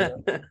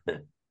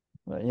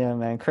 But yeah,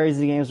 man,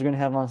 crazy games we're gonna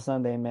have on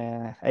Sunday,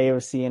 man.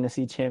 AFC,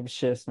 NFC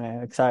championships,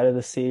 man. Excited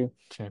to see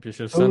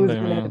Championship who's Sunday,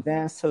 gonna man.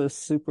 advance to the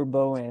Super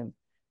Bowl and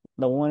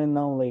the one and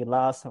only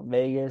Las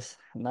Vegas,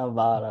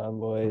 Nevada,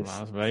 boys.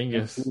 Las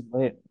Vegas.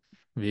 Lit.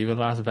 Viva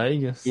Las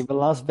Vegas. Even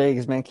Las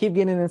Vegas, man. Keep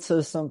getting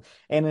into some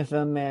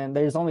NFL, man.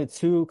 There's only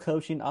two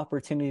coaching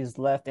opportunities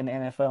left in the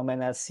NFL, man.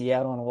 That's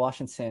Seattle and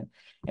Washington.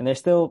 And there's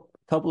still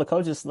a couple of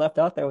coaches left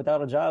out there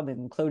without a job,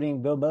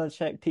 including Bill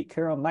Belichick, Pete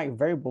Carroll, Mike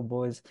Vrabel,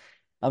 boys.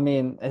 I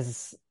mean,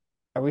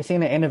 are we seeing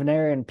the end of an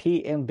era in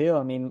Pete and Bill?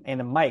 I mean,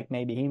 and Mike,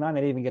 maybe. He might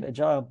not even get a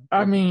job.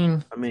 I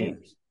mean,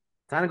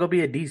 time to go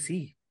be a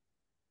DC.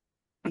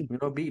 You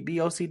know, be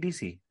OC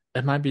DC.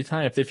 it might be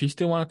time. If you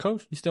still want to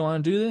coach, you still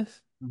want to do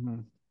this,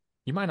 Mhm.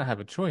 you might not have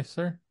a choice,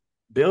 sir.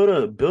 Build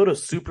a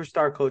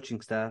superstar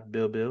coaching staff.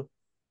 Bill.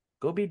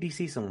 Go be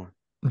DC somewhere.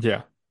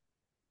 Yeah.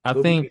 I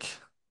think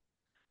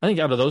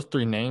out of those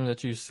three names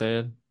that you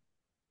said,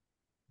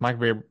 Mike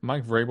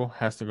Vrabel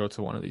has to go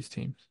to one of these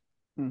teams.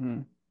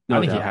 Mhm. I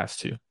think he has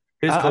to.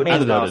 His I coaching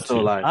mean, staff's still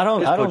alive. I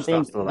His coaching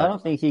staff's still I alive.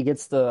 don't think he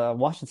gets the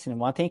Washington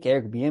one. I think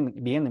Eric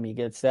Bieniemy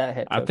gets that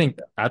head coach.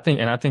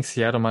 I think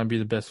Seattle might be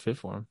the best fit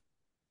for him.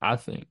 I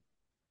think.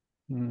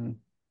 Mhm.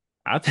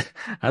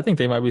 I think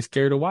they might be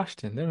scared of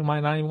Washington. They might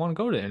not even want to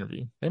go to the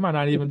interview. They might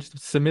not even just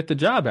submit the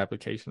job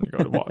application to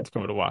go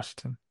to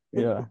Washington.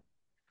 Yeah.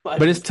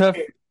 But it's tough.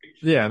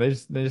 Yeah, they're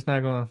just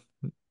not gonna.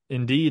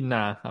 Indeed,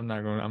 nah. I'm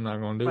not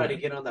gonna do Try to it.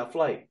 get on that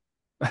flight.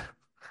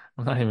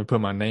 I'm not even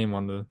put my name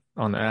on the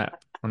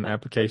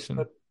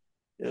application.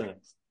 Yeah.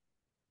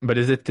 But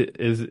is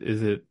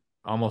it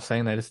almost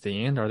saying that it's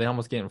the end? Are they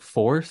almost getting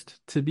forced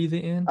to be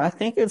the end? I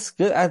think it's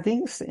good. I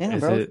think it's the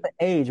end, bro. It's the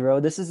age, bro.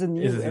 This is a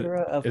new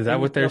era of Is that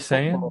what they're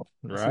saying? football.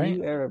 It's a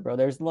new era, bro.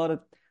 There's a lot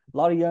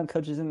of young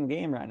coaches in the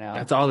game right now.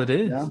 That's all it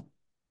is. You know?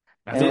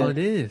 That's all it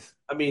is.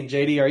 I mean,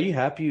 JD, are you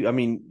happy? I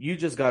mean, you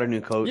just got a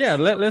new coach. Yeah,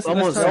 let's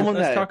Someone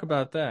talk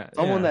about that.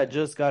 Someone Yeah. that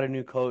just got a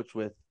new coach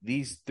with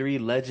these three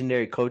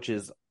legendary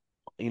coaches.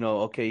 You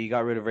know, okay, you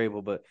got rid of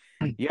Rabel, but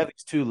you have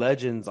these two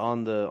legends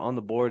on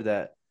the board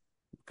that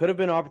could have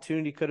been an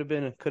opportunity, could have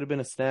been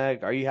a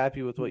snag. Are you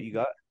happy with what you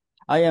got?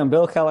 I am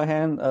Bill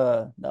Callahan,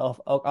 the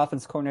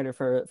offense coordinator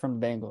from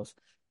the Bengals.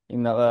 You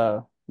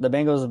know, the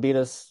Bengals beat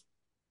us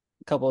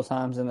a couple of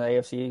times in the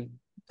AFC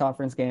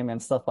conference game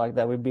and stuff like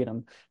that. We beat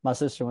them. My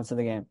sister went to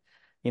the game.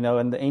 You know,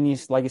 and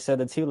like you said,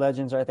 the two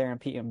legends right there in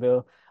Pete and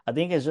Bill. I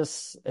think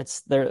it's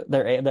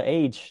the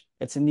age.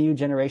 It's a new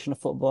generation of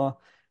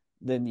football.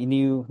 The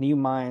new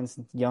minds,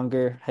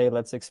 younger. Hey,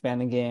 let's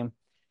expand the game.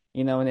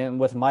 You know, and then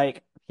with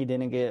Mike, he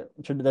didn't get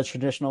the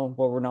traditional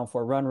what we're known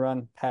for: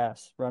 run,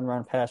 pass,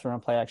 run, pass, run,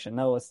 play action.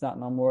 No, it's not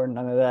no more.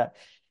 None of that.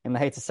 And I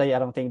hate to say, I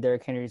don't think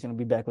Derrick Henry is going to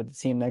be back with the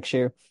team next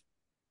year.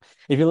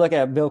 If you look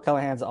at Bill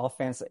Callahan's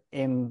offense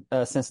in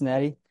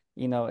Cincinnati,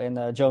 you know,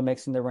 and Joe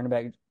Mixon, the running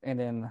back, and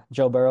then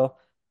Joe Burrow,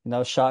 you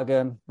know,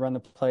 shotgun, run the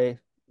play.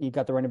 You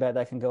got the running back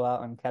that can go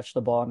out and catch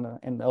the ball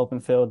in the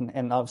open field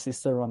and obviously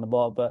still run the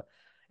ball. But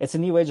it's a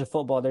new age of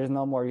football. There's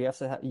no more. You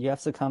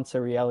have to come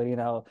to reality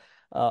now.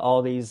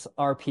 All these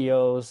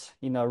RPOs,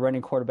 you know,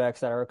 running quarterbacks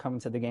that are coming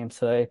to the game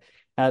today.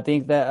 And I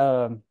think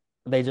that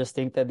they just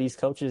think that these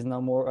coaches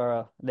no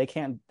more. They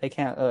can't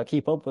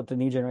keep up with the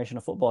new generation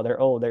of football. They're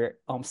old. They're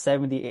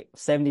 70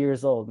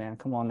 years old, man.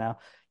 Come on now.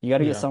 You got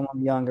to get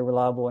someone young and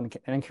reliable and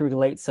can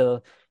relate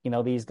to, you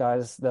know, these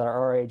guys that are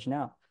our age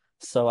now.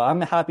 So I'm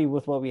happy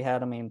with what we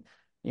had. I mean,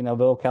 you know,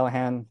 Bill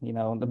Callahan, you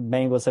know, the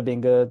Bengals have been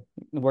good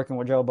working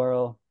with Joe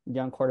Burrow,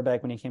 young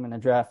quarterback when he came in the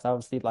draft.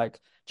 Obviously, like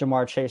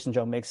Jamar Chase and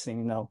Joe Mixon,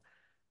 you know,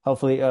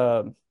 hopefully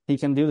he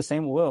can do the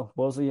same with Will.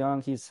 Will's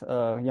he's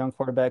a young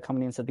quarterback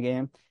coming into the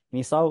game. And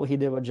you saw what he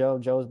did with Joe.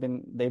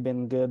 They've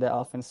been good. The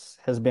offense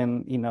has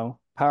been, you know,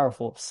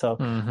 powerful. So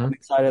I'm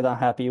excited. I'm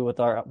happy with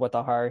our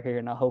hire here,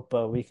 and I hope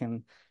we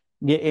can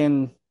get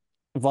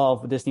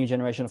involved with this new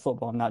generation of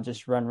football, and not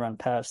just run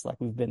past like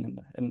we've been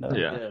in the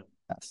Yeah. Yeah.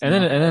 past. And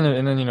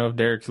then if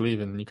Derek's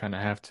leaving, you kind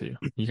of have to.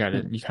 You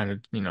kind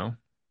of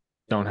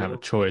don't have a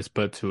choice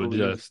but to Will we need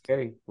you to adjust,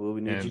 carry? Will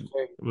we need you to and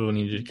carry? we'll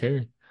need you to carry.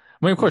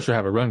 I mean, of course, you'll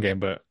have a run game,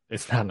 but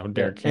it's not no Yeah,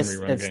 Derrick Henry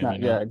run it's game, not.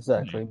 you know. Yeah,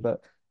 exactly.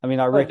 But I mean,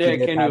 our But Ricky Derrick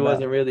did Henry have that.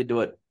 wasn't really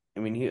doing. I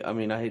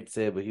mean, I hate to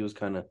say it, but he was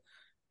kind of,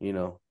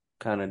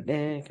 kind of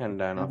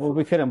dying off. Well,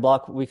 we couldn't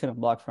block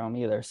from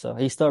him either. So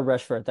he still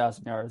rushed for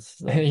 1,000 yards.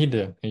 So, He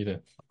did. Yeah,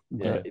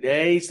 but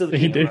yeah, he's still the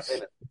He king. I'm did. not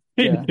saying that.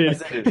 He yeah. I did.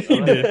 said it. He I'm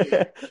not did. saying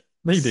it.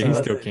 He did. He's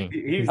So still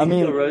king. I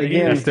mean,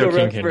 again, That's still King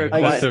rushed for Henry. a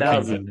That's still King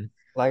 5,000. Henry.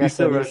 like I He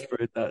still said, rushed for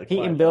a he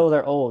and 5,000. Bill,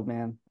 they're old,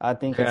 man. I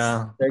think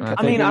Yeah,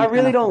 I mean, I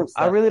really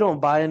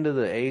don't buy into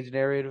the age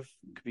narrative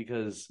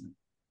because,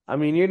 I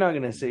mean, you're not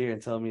gonna sit here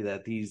and tell me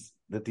that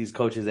these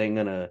coaches ain't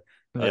gonna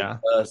Yeah.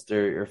 adjust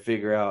or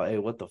figure out, hey,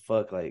 what the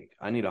fuck? Like,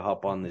 I need to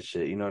hop on this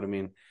shit. You know what I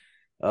mean?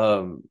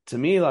 To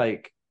me,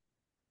 like,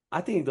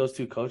 I think those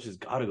two coaches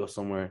got to go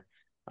somewhere.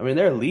 I mean,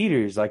 they're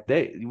leaders. Like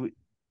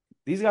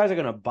these guys are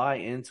gonna buy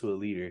into a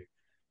leader.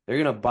 They're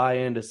gonna buy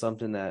into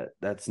something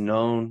that's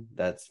known,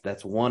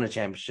 that's won a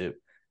championship,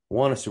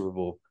 won a Super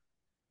Bowl.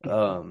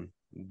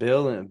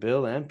 Bill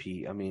and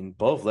Pete. I mean,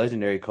 both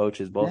legendary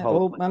coaches, both Yeah,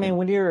 Hall of well, I mean, Fame.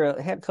 when you're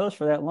a head coach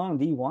for that long,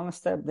 do you want to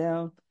step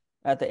down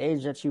at the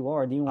age that you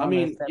are? Do you I want to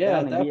mean, step yeah,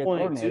 down at and be that a point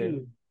coordinator?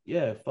 too.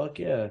 Yeah, fuck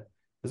yeah.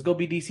 Let's go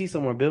be DC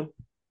somewhere, Bill.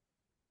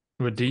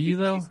 But do you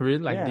though? Really?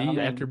 Like, do Yeah, I you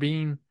mean, after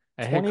being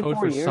a head coach 24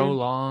 for so years.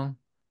 long,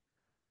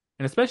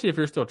 and especially if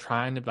you're still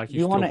trying to, like, Do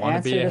you you want still to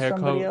want to be answer a to head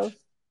somebody coach, else?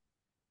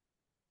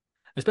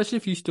 especially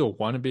if you still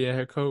want to be a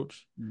head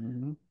coach,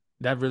 Mm-hmm.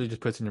 that really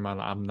just puts in your mind,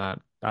 like,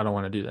 I don't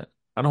want to do that.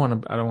 I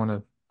want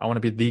to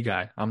be the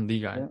guy. I'm the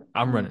guy. Yep.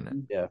 I'm running it.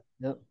 Yeah.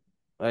 Yep.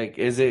 Like,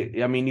 is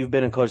it? I mean, you've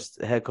been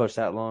head coach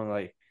that long.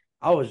 Like,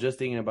 I was just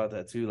thinking about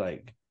that too.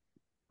 Like,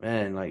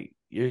 man, like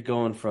you're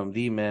going from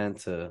the man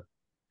to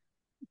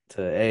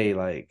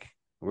like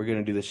we're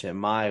gonna do this shit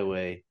my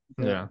way.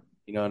 Yeah.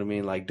 You know what I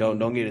mean? Like,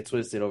 don't get it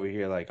twisted over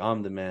here. Like,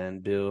 I'm the man,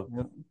 Bill.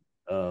 Yep.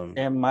 Um,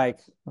 And Mike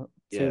too.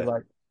 yeah.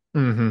 Like,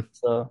 Mm-hmm.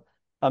 so,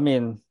 I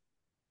mean,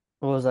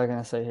 what was I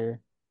gonna say here?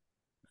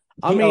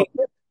 I mean,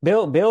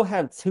 Bill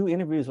had 2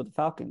 interviews with the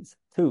Falcons.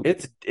 2.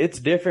 it's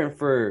different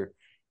for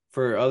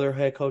other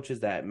head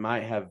coaches that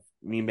might have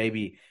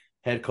maybe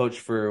head coach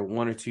for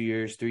 1 or 2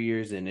 years, 3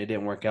 years, and it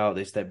didn't work out.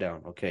 They stepped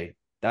down. Okay,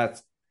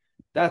 that's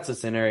a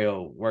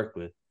scenario work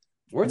with.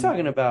 We're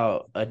talking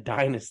about a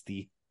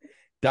dynasty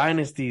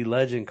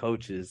legend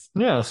coaches.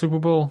 Yeah, Super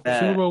Bowl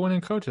winning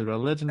coaches, but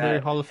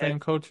legendary Hall of Fame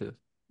coaches.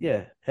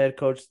 Yeah, head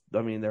coach.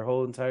 I mean, their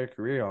whole entire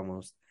career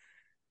almost,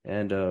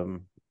 and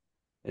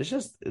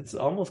it's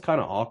almost kind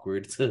of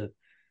awkward to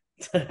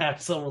have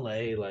someone like,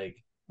 hey,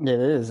 like Yeah, it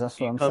is. That's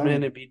what I'm come saying.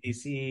 in and be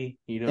DC,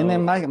 And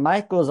then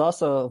Mike was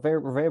also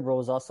Vrabel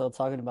was also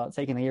talking about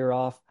taking a year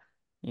off,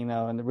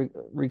 and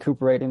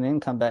recuperating and then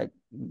come back.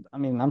 I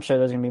mean, I'm sure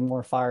there's gonna be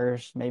more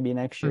fires maybe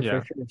next year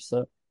for sure.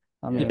 So,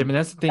 I mean, Yeah, I mean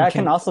that's the thing. that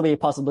can also be a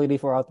possibility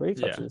for all 3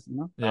 Yeah. coaches.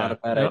 Not a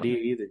bad idea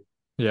either.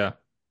 Yeah.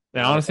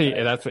 And honestly,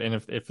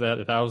 if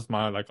that was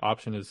my like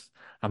option is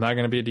I'm not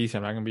gonna be a DC,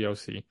 I'm not gonna be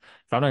OC. If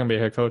I'm not gonna be a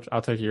head coach,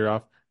 I'll take a year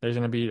off. There's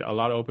gonna be a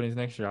lot of openings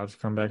next year. I'll just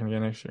come back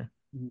again next year.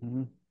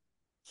 Mm-hmm.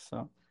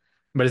 So,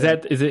 But is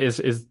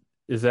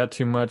that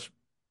too much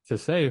to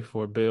say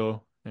for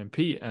Bill and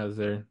Pete as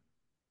they're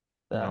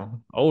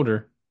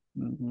older?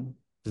 mm-hmm.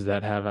 Does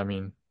that have? I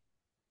mean,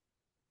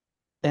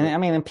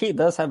 and Pete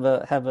does have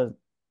a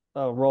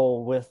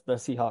role with the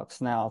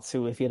Seahawks now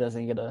too. If he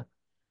doesn't get a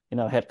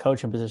head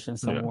coaching position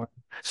somewhere.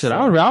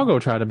 I'll go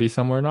try to be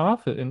somewhere in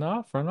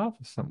the front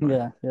office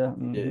somewhere. Yeah.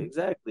 Mm-hmm. Yeah,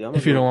 exactly.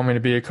 If you don't want me to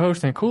be a coach,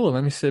 then cool.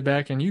 Let me sit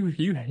back and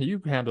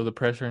you handle the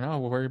pressure, and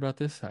I'll worry about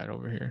this side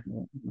over here.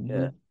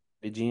 Yeah,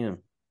 be GM.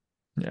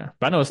 Yeah,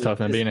 but I know it's tough,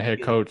 man. Being a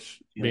head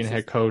coach,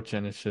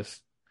 and it's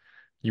just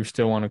you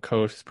still want to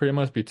coach. It's pretty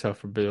much be tough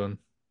for Bill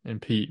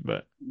and Pete,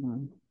 but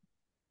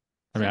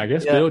I mean, I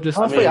guess Bill just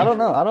honestly, I don't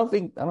know. I don't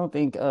think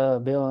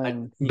Bill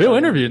and Bill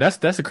interviewed. That's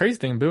the crazy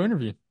thing. Bill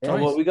interviewed. Yeah,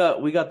 well, we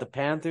got the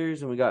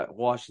Panthers and we got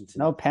Washington.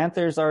 No,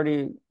 Panthers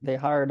they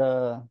hired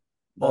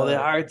they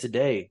hired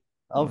today.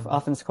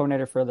 Offense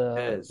coordinator for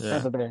the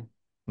Tampa Bay.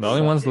 The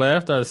only ones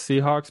left are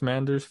Seahawks,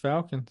 Manders,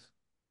 Falcons.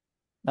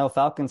 No,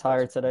 Falcons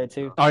hired today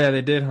too. Oh yeah,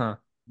 they did, huh?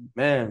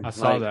 Man, I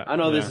saw that. I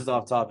know this is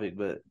off topic,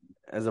 but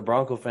as a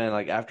Bronco fan,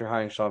 like after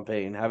hiring Sean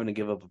Payton, having to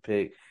give up a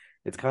pick,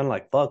 it's kind of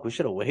like fuck. We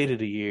should have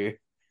waited a year.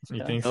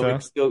 You think so?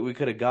 We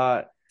could have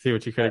got. See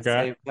what you could have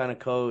got. Same kind of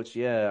coach.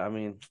 Yeah, I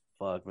mean,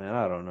 fuck, man,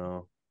 I don't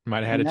know.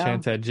 Might have had a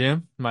chance at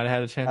Jim.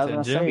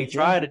 He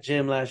tried a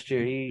Jim last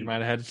year. He might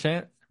have had a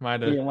chance.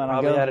 Probably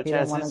had a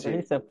chance this year.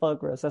 He said,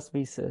 "Fuck us." That's what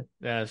he said.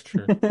 That's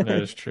true. That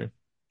is true.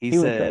 He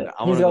said,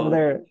 "He's over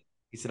there."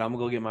 He said, "I'm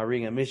gonna go get my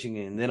ring at Michigan,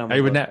 and then I'm." Hey,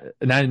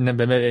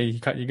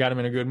 but you got him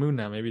in a good mood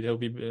now. Maybe they'll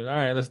be all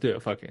right. Let's do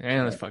it. Fuck it,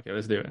 and let's fuck it.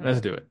 Let's do it.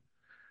 Let's do it.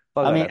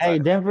 I mean, hey,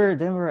 Denver,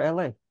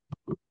 LA.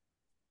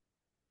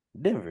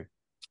 Denver.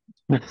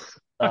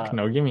 Fuck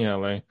no, give me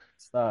LA.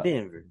 Stop.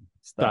 Denver.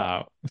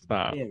 Stop.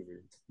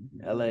 Denver.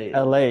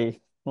 LA. LA.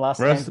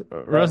 Los Angeles.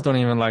 Russ don't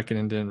even like it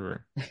in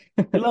Denver.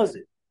 He loves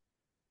it.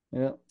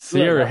 Yeah.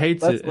 Sierra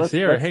hates let's, it. let's,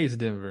 Sierra let's, hates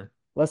Denver.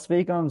 let's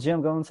speak on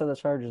Jim going to the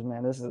Chargers,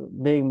 man. This is a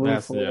big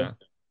move for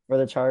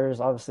the Chargers.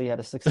 Obviously, he had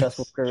a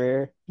successful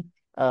career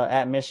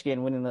at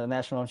Michigan, winning the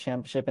national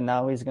championship, and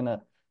now he's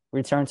gonna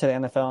return to the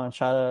NFL and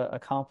try to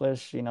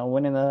accomplish,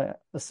 winning the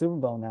Super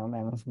Bowl now,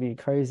 man. It's gonna be a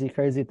crazy,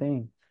 crazy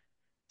thing.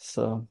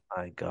 So,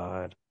 my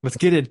God. Let's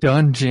get it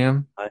done,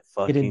 Jim. My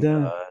fucking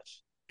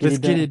gosh. Let's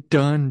get it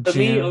done, Jim. To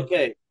me,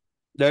 okay,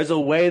 there's a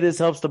way this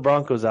helps the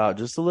Broncos out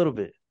just a little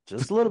bit.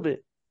 Just a little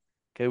bit.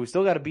 Okay, we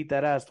still got to beat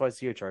that ass twice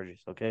a year,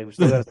 Chargers. Okay, we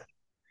still got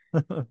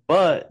to.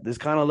 But this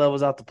kind of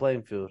levels out the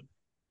playing field.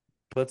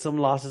 Put some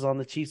losses on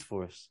the Chiefs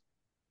for us.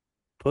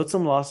 That's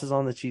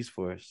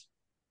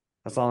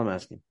all I'm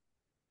asking.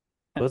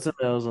 Put some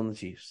L's on the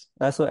Chiefs.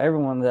 That's what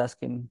everyone's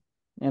asking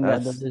in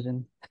that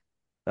division.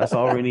 That's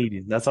all we're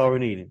needing.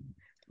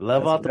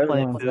 Level out the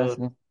playing field.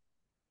 Asking.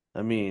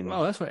 I mean,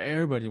 that's what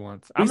everybody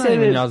wants. I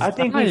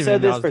think we've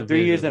said this for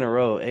 3 years in a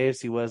row.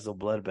 AFC West is a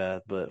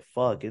bloodbath, but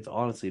fuck, it's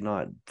honestly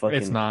not. Fucking,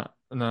 it's not.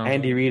 No.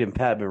 Andy Reid and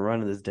Pat been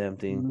running this damn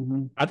thing.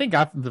 Mm-hmm. I think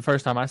the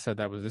first time I said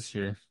that was this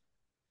year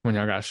when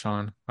y'all got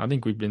Sean. I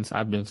think I've been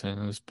saying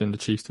it's been the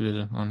Chiefs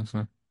division,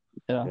 honestly.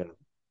 Yeah.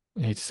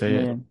 I hate to say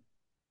it.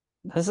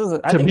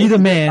 To be the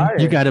man,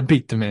 you got to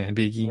beat the man,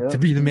 Biggie. Yep. To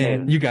be the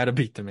man, you got to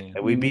beat the man.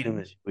 And we beat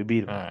him. We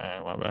beat him. All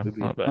right,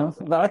 my bad.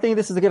 But I think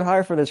this is a good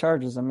hire for the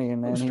Chargers. I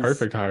mean, man, it's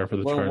perfect hire for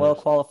the Chargers. Well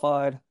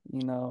qualified,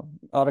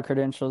 all the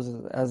credentials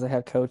as a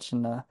head coach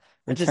and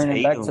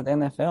returning back to the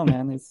NFL,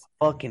 man. He's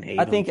fucking hate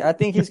I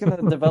think he's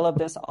gonna develop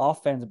this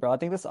offense, bro. I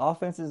think this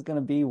offense is gonna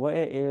be what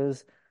it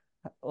is,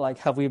 like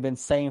how we've been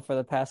saying for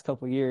the past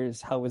couple of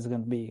years, how it's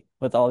gonna be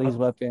with all these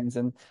weapons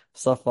and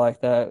stuff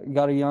like that.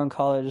 Got a young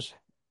college.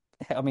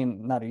 I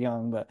mean, not a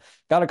young, but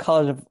got a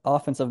college of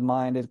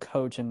offensive-minded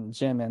coach and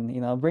Jim,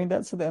 and bring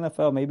that to the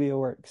NFL. Maybe it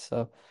works.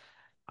 So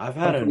I've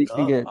had enough.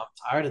 I'm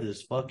tired of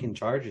this fucking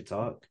Charger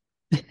talk.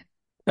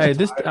 Hey,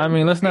 let's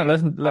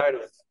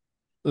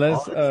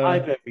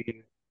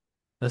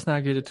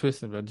not get it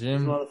twisted, but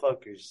Jim, these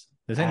motherfuckers.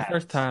 This ain't the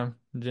first time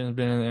Jim's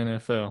been in the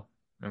NFL,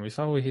 and we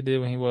saw what he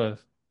did when he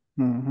was.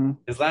 Mm-hmm.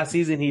 His last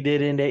season, he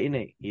did in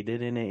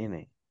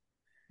 8-8.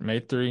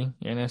 Made 3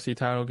 NFC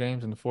title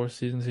games in the 4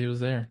 seasons he was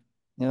there.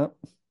 Yep.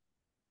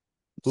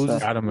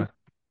 Got him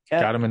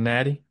a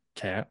natty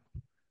cap.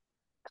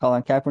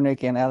 Colin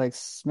Kaepernick and Alex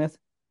Smith.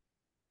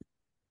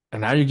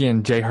 And now you're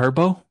getting Jay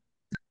Herbo.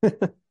 Jay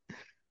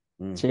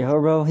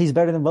Herbo, he's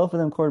better than both of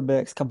them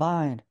quarterbacks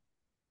combined.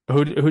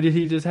 Who did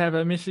he just have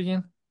at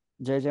Michigan?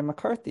 JJ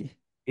McCarthy.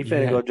 He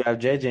finna go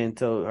draft JJ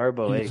until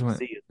Herbo.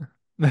 See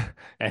you.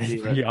 And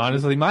he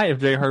honestly might if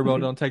Jay Herbo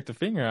don't take the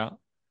finger out.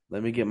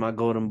 Let me get my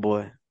golden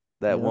boy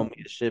that won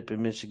me a ship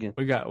in Michigan.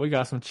 We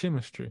got some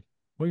chemistry.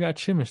 We got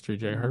chemistry,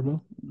 Jay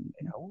Herbo.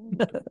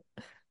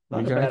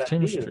 We got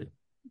chemistry.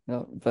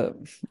 No, but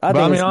I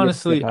mean,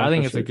 honestly, I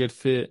think it's a good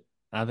fit.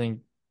 I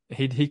think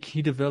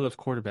he develops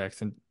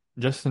quarterbacks, and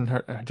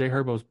Jay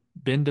Herbo's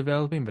been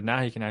developing, but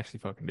now he can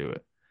actually fucking do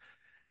it.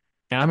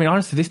 And I mean,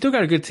 honestly, they still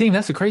got a good team.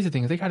 That's the crazy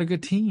thing. They got a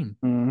good team.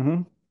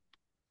 Mm-hmm.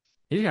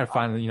 You got to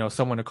find,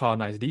 someone to call a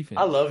nice defense.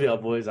 I love y'all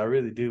boys. I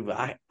really do.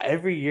 But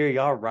every year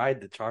y'all ride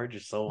the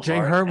Chargers so hard. Jay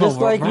Herbo, just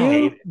like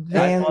you,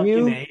 and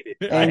you,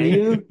 and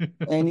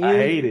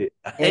you.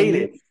 I hate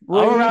it.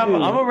 I'm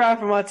gonna ride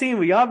for my team,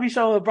 but y'all be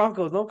showing the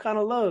Broncos no kind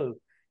of love.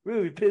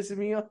 Really pissing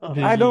me off.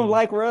 I don't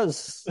like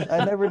Russ.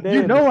 I never did.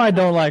 You know I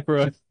don't like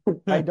Russ.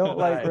 I don't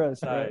like Russ.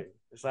 Sorry,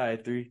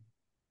 3.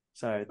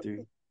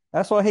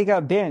 That's why he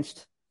got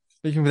benched.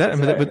 Speaking of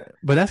that,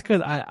 but that's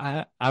because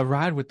I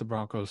ride with the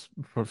Broncos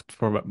for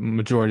a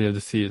majority of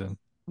the season.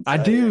 I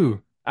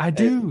do.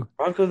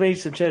 Broncos made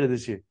some cheddar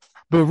this year,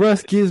 but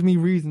Russ gives me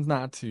reasons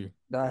not to.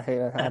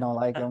 I don't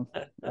like him.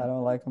 I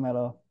don't like him at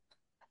all.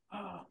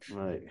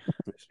 Right.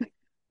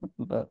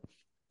 But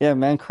yeah,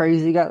 man,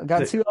 crazy.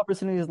 Got 2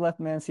 opportunities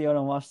left, man. Seattle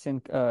and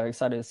Washington.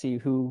 Excited to see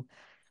who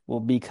will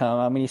become.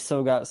 I mean, he's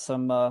still got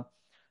some.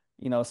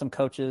 Some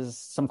coaches,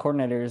 some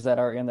coordinators that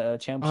are in the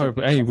championship.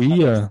 Oh, hey,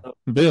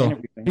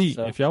 Bill, Pete,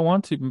 if y'all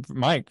want to,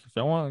 Mike, if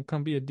y'all want to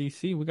come be a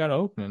DC, we got an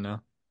opening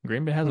now.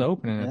 Green Bay has an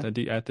opening at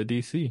the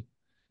DC.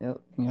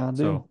 Yep, yeah, I do.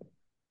 So,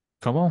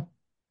 come on,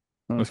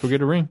 let's go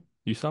get a ring.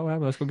 You saw what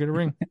happened. Let's go get a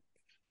ring.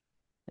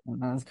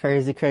 That's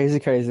crazy.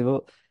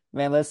 Well,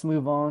 man, let's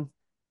move on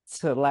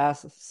to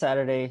last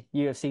Saturday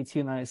UFC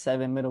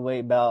 297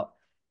 middleweight bout,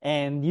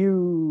 and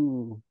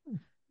UFC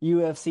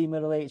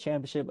middleweight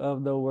championship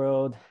of the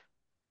world.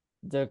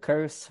 The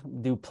Curse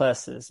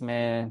Duplessis,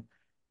 man.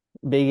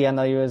 Biggie, I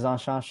know you was on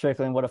Sean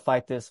Strickland. What a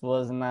fight this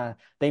was. And I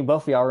think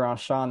both of y'all were on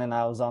Sean and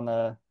I was on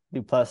the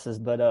Duplessis.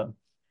 But, I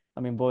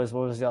mean, boys,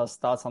 what was y'all's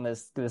thoughts on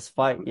this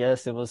Fight?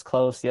 Yes, it was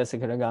close. Yes, it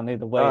could have gone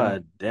either way.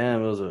 God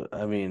damn, it was I'm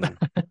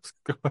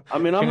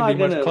not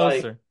going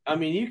to,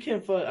 you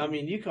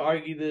can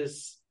argue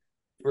this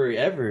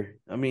forever.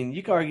 I mean,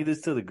 you can argue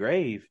this to the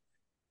grave,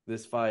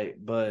 this fight.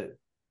 But,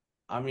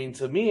 I mean,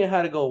 to me, it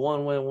had to go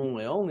one way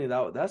only.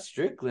 That's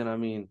Strickland. I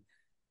mean,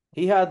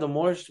 He had the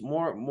more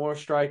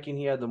striking.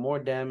 He had the more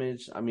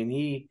damage. I mean,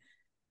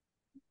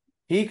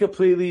 he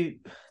completely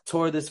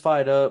tore this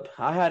fight up.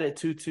 I had it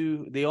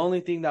 2-2. The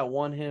only thing that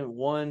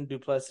won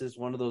Duplessis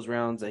one of those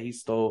rounds that he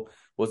stole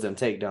was them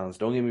takedowns.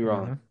 Don't get me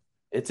wrong. Mm-hmm.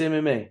 It's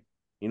MMA.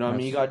 You know what I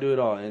mean? You gotta do it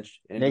all. And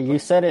Yeah, you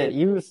said it.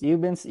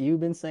 You've been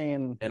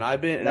saying and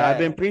I've been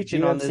that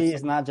preaching on UFC this.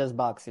 is not just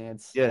boxing.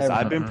 It's Yes,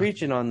 I've been everything.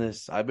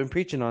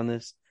 preaching on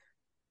this.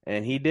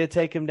 And he did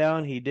take him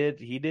down. He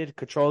did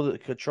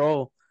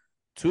control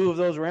two of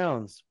those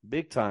rounds.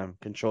 Big time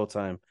control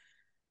time.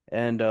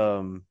 And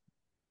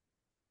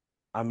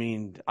I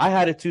mean, I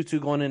had a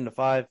 2-2 going into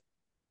 5,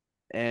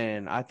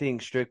 and I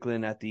think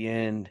Strickland at the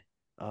end,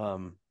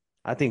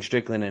 I think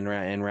Strickland in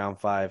round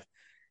 5,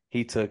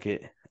 he took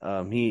it.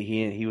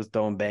 He was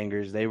throwing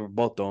bangers. They were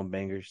both throwing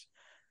bangers,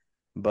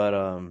 but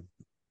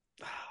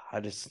I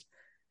just,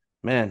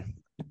 man,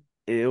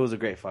 it was a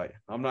great fight.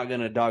 I'm not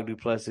gonna dog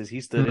Duplessis.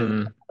 He stood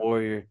in like a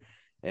warrior,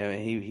 and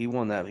he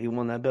won that. He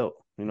won that belt.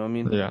 You know what I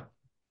mean? Yeah.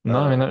 No,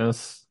 I mean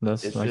that's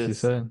It's like you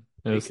just said.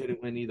 it could have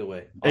went either way.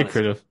 It Honestly.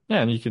 could have.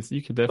 Yeah, and you could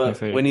definitely But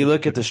say when you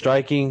look at the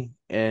striking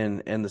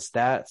and the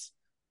stats,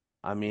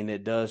 I mean,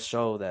 it does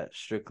show that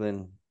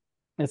Strickland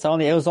It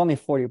was only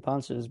 40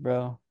 punches,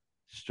 bro.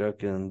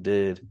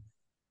 did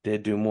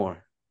do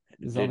more.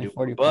 It's Did only do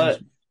 40 more. But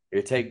punches.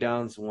 your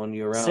takedowns won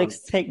you around. 6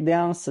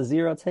 takedowns to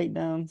 0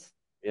 takedowns.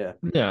 Yeah,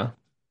 Yeah.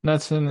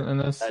 That's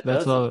that that's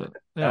does all. it.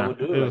 Yeah, That would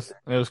do it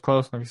it. was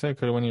close. Like I said,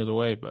 could have went either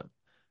way, but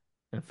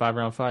in a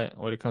 5-round fight,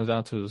 what it comes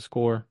down to is the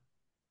score.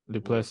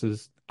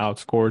 Duplessis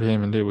outscored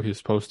him and did what he was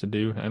supposed to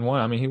do and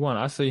won. I mean, he won.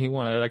 I say he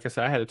won. Like I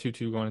said, I had a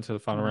 2-2 going into the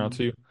final round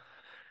too.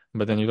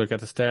 But then you look at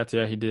the stats,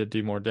 yeah, he did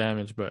do more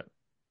damage, but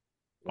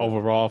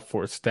overall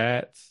for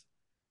stats,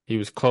 he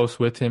was close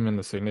with him in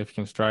the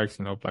significant strikes.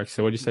 You know, like I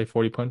said, what'd you say,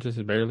 40 punches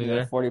is barely Yeah,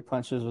 there? 40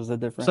 punches was the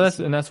difference.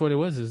 So that's what it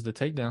was, is the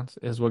takedowns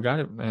is what got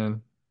it.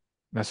 And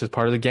that's just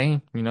part of the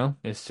game, you know?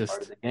 It's just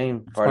Part of the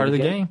game. part of the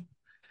game.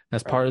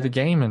 That's part of the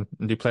game, and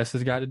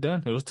Duplessis got it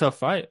done. It was a tough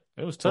fight.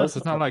 It was tough.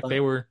 It's not like they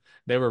were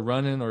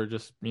running or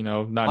just, you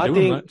know, not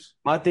doing much.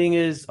 My thing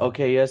is,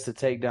 okay, yes, the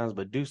takedowns,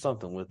 but do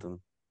something with them.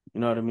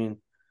 You know what I mean?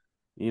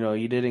 You know,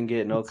 you didn't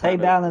get no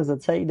takedown is a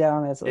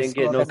takedown. Didn't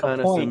get no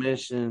kind of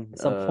submission.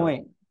 It's a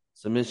point.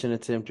 Submission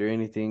attempt or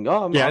anything.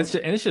 Oh, it's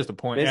just a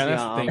point. Yeah,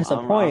 that's the thing. It's a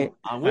point.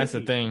 That's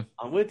the thing.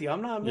 I'm with you.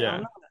 I'm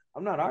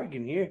not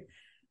arguing here.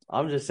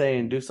 I'm just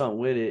saying, do something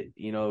with it.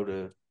 You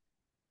know,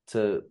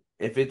 to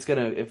if it's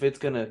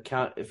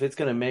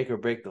gonna make or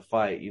break the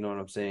fight. You know what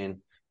I'm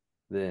saying?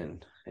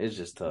 Then it's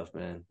just tough,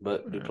 man.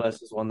 But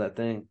Duplessis won that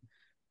thing.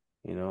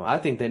 You know, I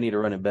think they need to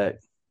run it back.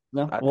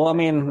 No, well, I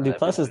mean,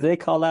 Duplessis did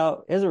call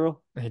out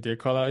Israel. He did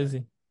call out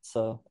Izzy.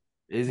 So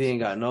Izzy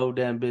ain't got no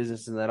damn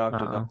business in that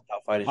octagon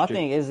fighting. I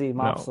think Izzy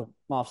mops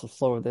the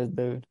floor with this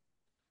dude.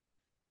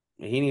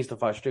 He needs to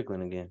fight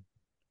Strickland again.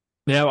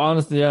 Yeah,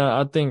 honestly,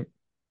 I think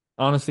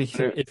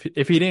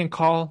if he didn't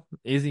call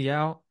Izzy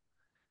out,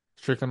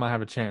 Strickland might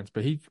have a chance.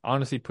 But he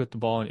honestly put the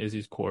ball in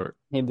Izzy's court.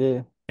 He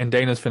did. And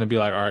Dana's finna be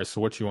like, all right,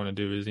 so what you want to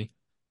do, Izzy?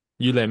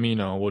 You let me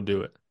know, we'll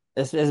do it.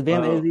 It's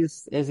been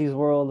Izzy's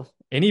world.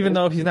 And even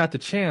though if he's not the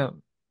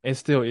champ, it's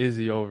still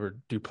Izzy over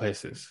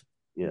Duplessis.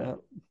 Yeah.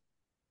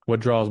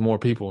 What draws more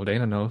people?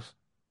 Dana knows.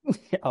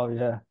 Oh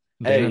yeah.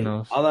 Dana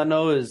knows. All I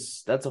know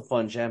is that's a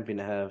fun champion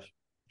to have.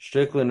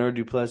 Strickland or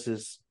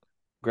Duplessis,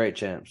 great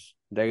champs.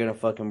 They're gonna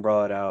fucking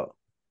brawl it out.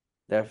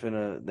 They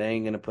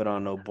ain't gonna put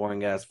on no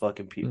boring ass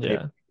fucking people.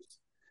 Yeah.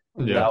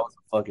 That was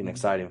a fucking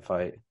exciting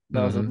fight.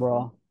 That was a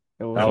brawl.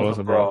 That was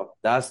a brawl.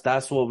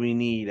 That's what we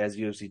need as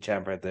UFC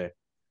champ right there.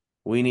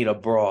 We need a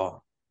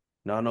brawl.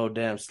 Not no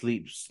damn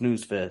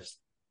snooze fest.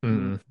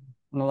 Not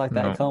like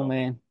that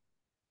co-main.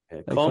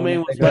 Yeah,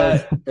 co-main was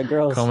bad. The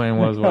girls. Co-main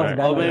was whack.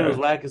 Co-main was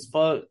whack as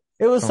fuck.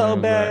 It was so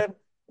bad.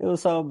 It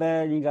was so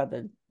bad. You got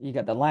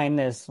the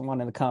lioness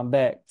wanting to come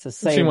back to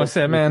say. She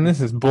said, "Man, this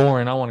is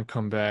boring. I want to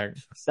come back.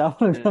 So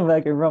I want to come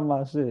back and run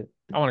my shit.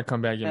 I want to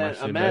come back and get my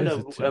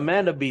shit."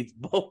 Amanda beats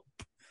both.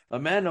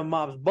 Amanda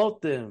mops both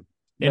them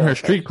in her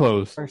street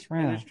clothes. First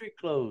round. In her street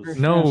clothes.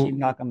 She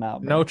knock them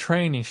out. No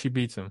training. She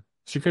beats them.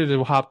 She could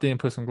have hopped in,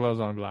 put some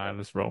gloves on, and be like,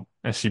 let's roll.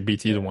 And she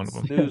beats either one of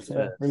them.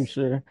 For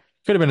sure.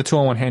 Could have been a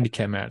 2-on-1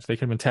 handicap match. They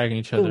could have been tagging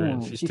each other,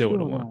 and she still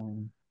would have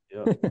won.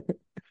 Yep.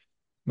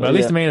 But at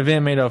least the main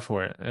event made up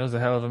for it. It was a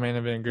hell of a main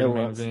event. Good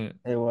main event.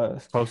 It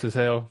was close as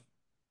hell.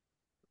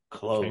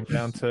 Close. Came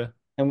down to.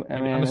 And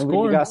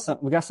we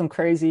got some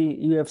crazy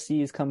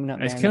UFCs coming up.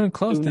 It's man. getting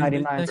close.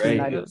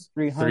 299,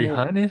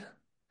 300.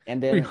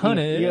 And then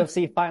 300.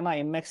 UFC Fight Night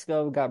in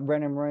Mexico. We got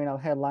Brendan Moreno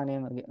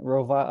headlining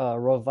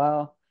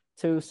Roval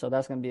too. So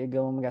that's gonna be a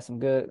good one. We got some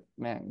good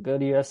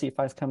UFC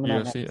fights coming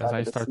up. UFC, that's how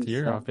you start the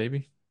year off,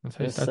 baby. That's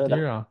how you start the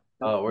year off.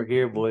 Oh, we're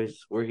here,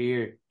 boys. We're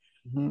here.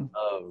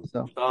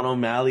 Sean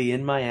O'Malley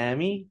in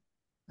Miami.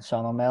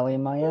 Sean O'Malley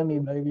in Miami,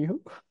 baby.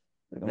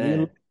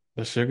 Man.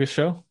 The Sugar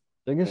Show.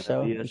 Biggest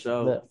show.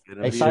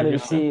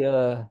 Excited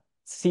to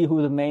see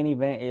who the main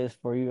event is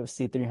for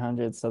UFC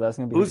 300. So that's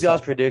gonna be. Who's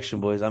y'all's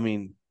prediction, boys? I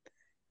mean,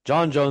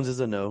 John Jones is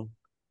a no.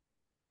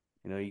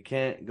 You know, you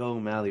can't go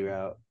O'Malley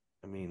route.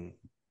 I mean,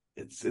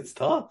 it's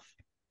tough.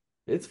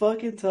 It's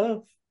fucking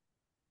tough.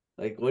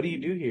 Like, what do you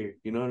do here?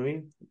 You know what I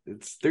mean?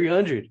 It's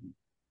 300.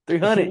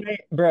 300.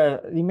 Bro,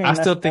 you may I mess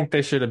still around. think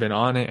they should have been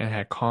on it and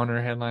had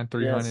Connor headline Yes,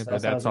 300,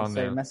 but that's what I was that's gonna on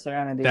say. them. Mess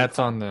around and do That's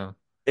Connor. on them.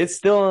 It's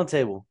still on the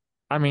table.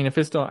 I mean, if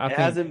it's still, I It think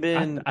hasn't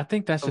been I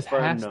think that's just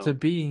confirmed, has to no.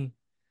 be.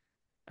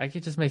 Like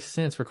it just makes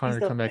sense for Connor He's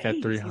to the come back at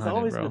face. He's 300,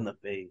 always been bro. the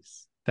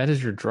face. That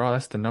is your draw.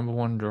 That's the number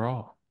one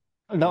draw.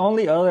 The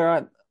only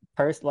other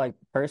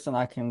person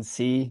I can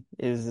see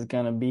is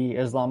gonna be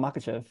Islam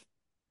Makhachev.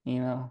 You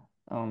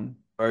know,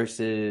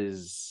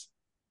 Versus,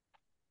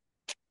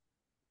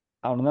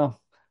 I don't know,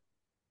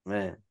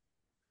 man,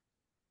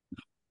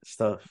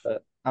 stuff.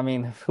 but I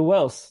mean, who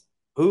else?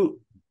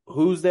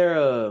 Who's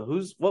there?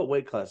 What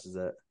weight class is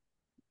that?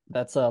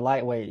 That's a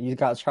lightweight. You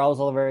got Charles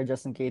Oliveira,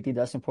 Justin Gaethje,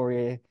 Dustin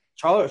Poirier.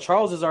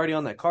 Charles is already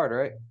on that card,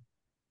 right?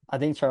 I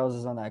think Charles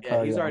is on that Yeah,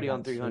 card. he's Yeah, already on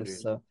that's true. 300.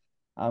 So,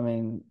 I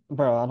mean,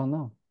 bro, I don't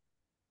know.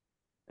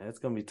 Yeah, it's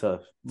gonna be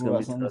tough. It's Who gonna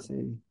else? be Let me tough.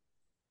 see.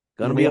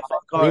 Gonna be a fun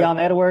card. Leon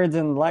Edwards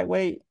in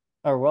lightweight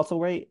or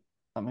welterweight.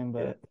 I mean,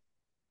 Yeah. but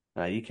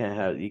Nah, you can't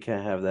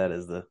have that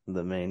as the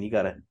main. You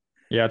gotta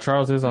Yeah,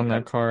 Charles is on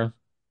that card.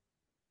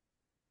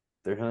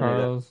 300.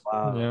 Charles,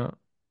 Wow. yeah.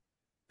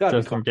 Gotta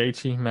be Justin Connor.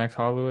 Gaethje, Max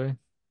Holloway.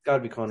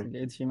 Gotta be Connor.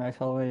 Gaethje, Max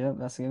Holloway. Yep,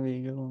 that's gonna be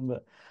a good one.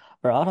 But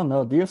bro, I don't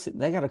know. The UFC,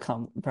 they gotta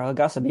come, bro. It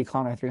got to be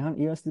Connor. 300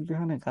 UFC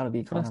 300. Gotta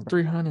be Connor, That's bro.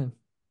 300.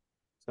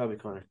 It's gotta be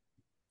Connor.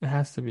 It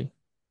has to be.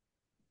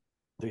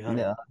 300.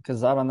 Yeah,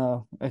 because I don't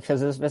know.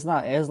 Because it's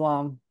not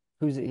Islam.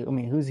 Who's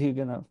he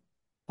gonna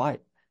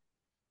fight?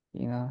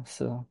 You know,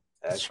 so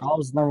Actually,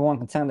 Charles is number one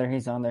contender.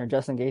 He's on there.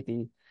 Justin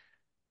Gaethje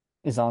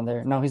is on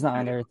there. No, he's not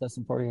on there. It's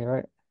Dustin Poirier,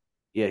 right?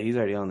 yeah, he's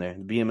already on there.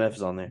 BMF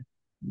is on there.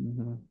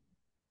 hmm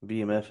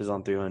BMF is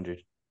on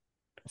 300.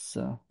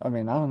 So I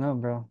mean, I don't know,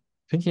 bro.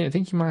 I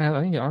think you might have.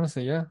 I think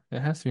honestly, yeah, it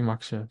has to be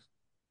Makhachev.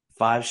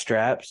 5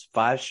 straps.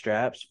 5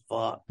 straps.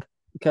 Fuck.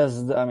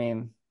 Because I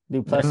mean,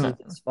 Duplessis Then-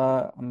 is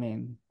spot. I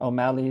mean,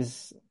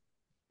 O'Malley's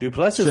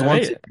Duplessis Shit,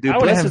 wants. I would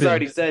Duplessis have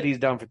already been. said he's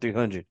down for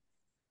 300.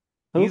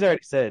 who? He's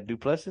already said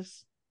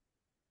Duplessis.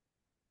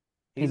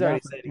 He's down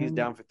already for said he's 300?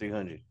 down for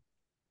 300.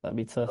 That'd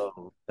be tough.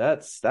 So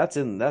that's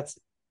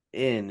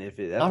in if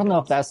it. I don't know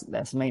if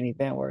that's main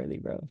event worthy,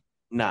 bro.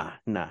 Nah.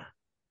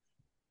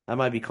 That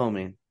might be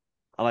co-main.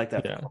 I like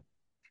that. Yeah.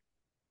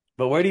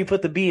 But where do you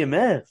put the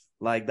BMF?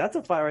 Like that's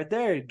a fight right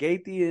there.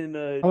 Gaethje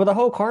and Well, the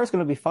whole card's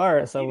gonna be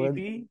fire, so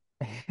EDP.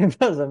 it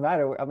doesn't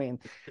matter. I mean,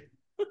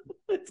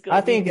 It's gonna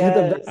I be think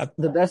gas.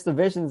 the best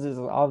divisions is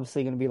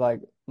obviously gonna be like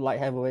light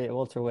heavyweight,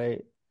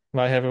 welterweight,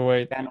 Light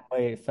heavyweight,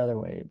 bantamweight,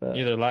 featherweight. But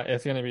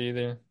it's gonna be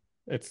either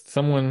it's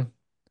someone.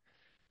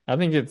 I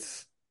think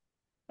it's.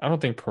 I don't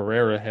think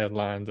Pereira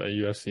headlines at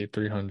UFC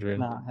 300.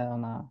 nah, hell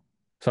nah.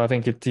 So I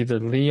think it's either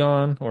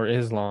Leon or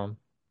Islam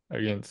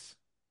against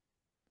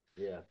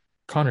Yeah.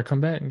 Connor.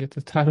 Come back and get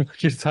the title.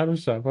 Get the title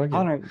shot. Fuck it.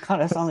 Connor,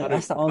 that's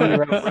the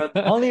Run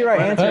only right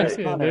run answer that is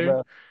shit, Connor, dude.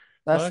 bro.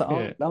 That's Fuck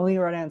it. the only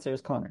right answer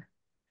is Connor.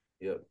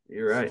 Yep,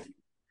 you're right.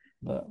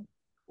 But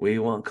We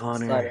want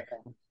Connor. excited,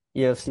 man.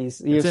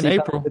 UFC's It's in UFC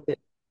April. coming with it.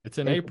 It's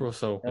in April. April,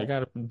 so Yeah. they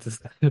gotta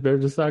they better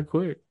decide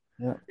quick.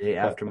 Yeah, Day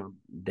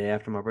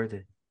after my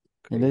birthday.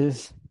 it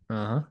is.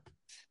 Uh-huh.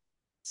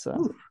 So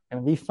it's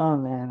gonna be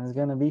fun, man. It's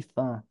gonna be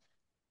fun.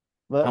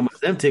 But How much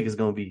them tickets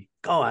gonna be?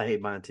 Oh, I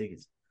hate buying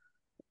tickets.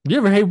 You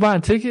ever hate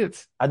buying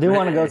tickets? I do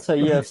want to go to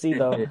UFC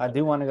though. I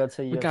do want to go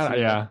to We UFC. got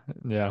yeah.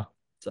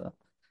 So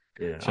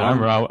Yeah, Shit, I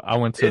remember I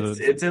went to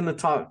it's in the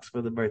talks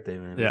for the birthday,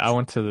 man. I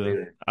went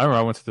to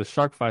I went to the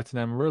shark fights in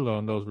Amarillo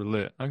and those were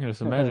lit. I can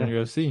just imagine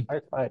UFC.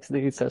 shark fights,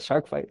 dude. It says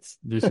shark fights.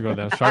 You used to go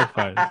down shark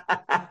fights.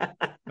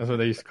 That's what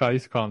they used to call. I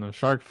used to call them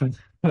shark fights.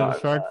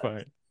 Shark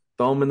fight.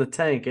 Throw them in the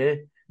tank, eh?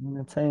 In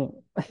the tank.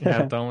 You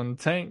have to throw in the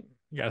tank.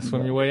 You gotta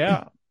swim your way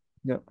out.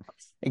 Yep.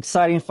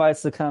 Exciting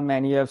fights to come,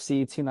 man.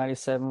 UFC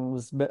 297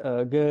 was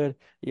good.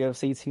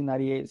 UFC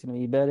 298 is gonna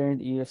be better.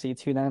 UFC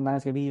 299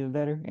 is gonna be even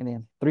better. And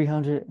then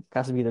 300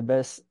 has to be the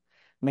best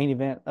main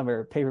event of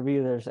a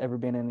pay-per-view there's ever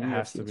been in the It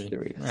has UFC to be.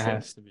 history. It So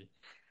has to be.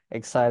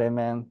 excited,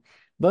 man.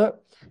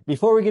 But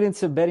before we get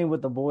into betting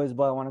with the boys,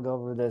 but I want to go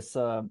over this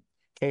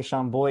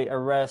Keyshawn Boyd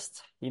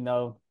arrest,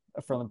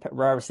 from the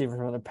wide receiver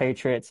from the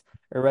Patriots,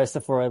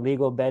 arrested for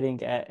illegal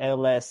betting at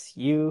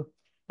LSU.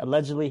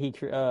 Allegedly, he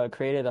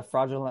created a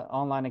fraudulent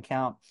online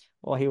account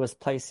while he was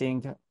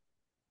placing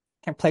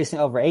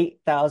over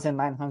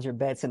 8,900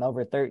 bets in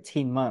over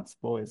 13 months,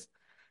 boys.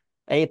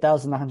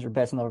 8,900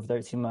 bets in over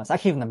 13 months. I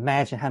can't even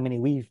imagine how many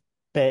we've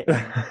bet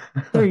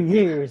in 3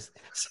 years.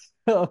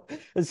 So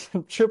it's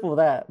triple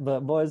that.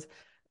 But boys,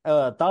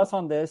 thoughts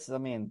on this? I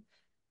mean,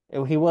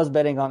 he was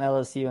betting on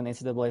LSU and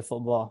NCAA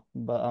football,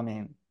 but I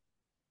mean,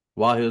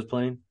 While he was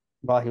playing,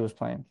 while he was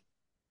playing.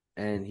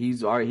 and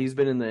he's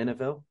been in the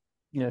NFL.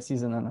 Yes,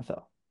 he's in the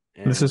NFL.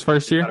 And This is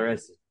first he got year?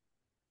 arrested.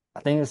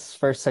 I think it's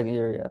first, second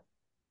year,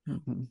 yeah.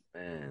 Mhm.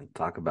 Man,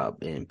 talk about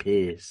being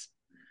pissed.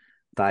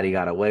 Thought he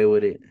got away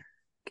with it.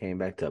 Came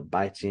back to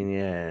bite you in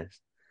your ass.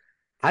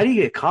 How do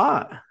you get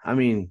caught? I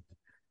mean,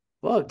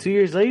 2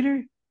 years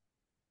later,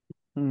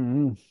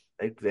 Mhm.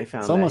 they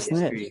found Someone that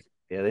history. snitched.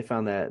 Yeah, they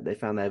found that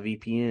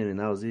VPN and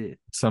that was it.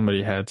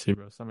 Somebody had to,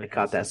 bro. They Somebody had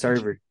caught to that snitch.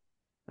 server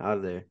out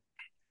of there.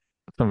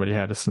 Somebody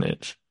had to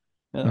snitch.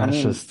 I That's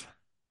mean, just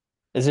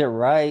is it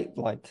right?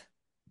 Like,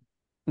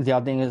 do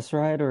y'all think it's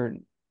right or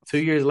 2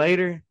 years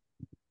later,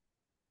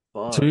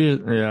 2 fuck, years.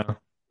 Yeah,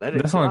 let it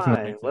that's the only thing that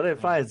fly. makes Let it it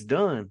fly. It's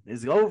done.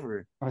 It's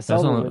over. it's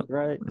That's over only. with,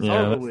 right? It's Yeah,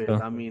 over that's with. the.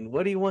 I mean,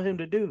 what do you want him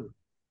to do?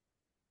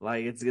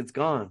 Like it's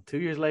gone. 2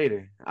 years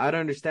later. I'd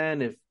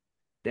understand if,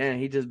 damn,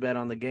 he just bet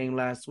on the game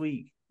last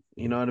week.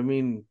 You know what I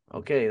mean?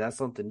 Okay, that's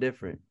something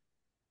different.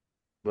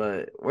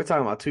 But we're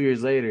talking about 2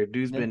 years later.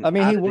 Dude's been I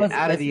mean, he was.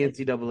 out of the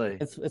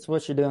NCAA. It's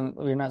what you're doing.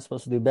 You're not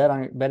supposed to do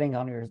betting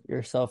on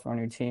yourself or on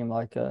your team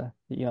like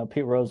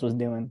Pete Rose was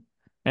doing.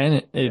 And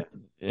it, Yeah.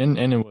 it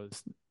and it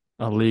was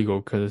illegal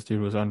because this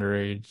dude was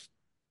underage,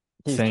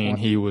 He's saying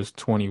 20. he was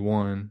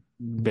 21,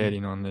 Mhm.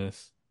 betting on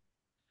this.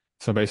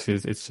 So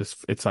basically,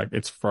 it's like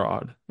it's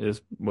fraud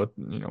is what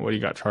he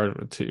got charged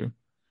with too.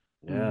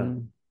 Yeah.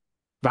 Mhm.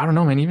 But I don't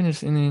know, man. Even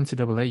just in the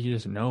NCAA, you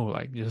just know,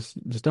 like,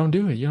 just don't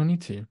do it. You don't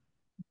need to.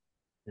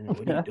 Man,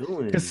 what are you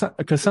doing?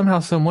 Because somehow,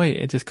 some way,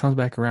 it just comes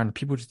back around.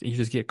 You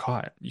just get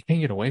caught. You can't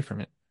get away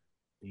from it.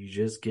 You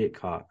just get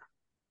caught.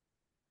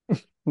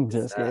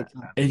 Just get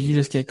You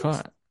just get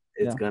caught.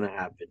 It's Yeah. gonna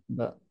happen.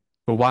 But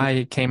why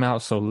it came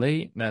out so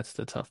late, that's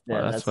the tough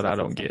part. Yeah, That's what I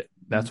don't get.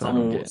 That's what I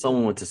don't get.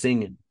 Someone went to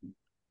singing.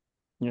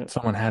 Yeah.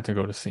 Someone had to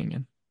go to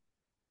singing.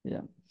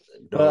 Yeah.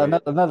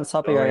 But another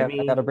topic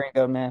I got to bring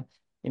up, man.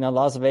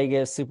 Las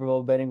Vegas Super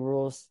Bowl betting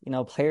rules.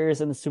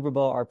 Players in the Super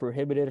Bowl are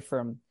prohibited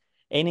from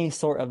any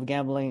sort of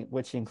gambling,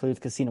 which includes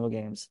casino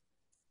games.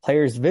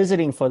 Players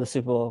visiting for the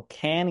Super Bowl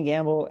can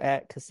gamble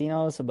at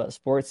casinos, but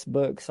sports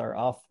books are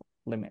off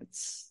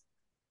limits.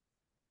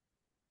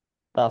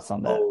 Thoughts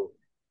on that? Oh,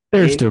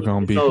 They're still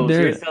gonna be. So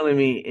you're telling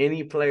me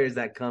any players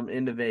that come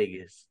into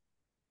Vegas,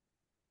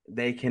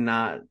 they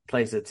cannot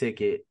place a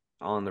ticket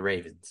on the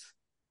Ravens?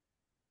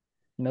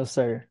 No,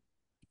 sir.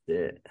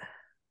 Yeah.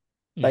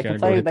 They can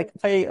play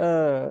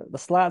the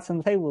slots and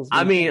the tables.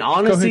 I mean,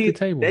 honestly,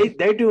 the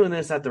they're doing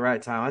this at the right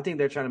time. I think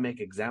they're trying to make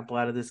an example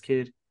out of this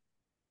kid,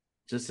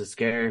 just to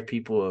scare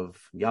people of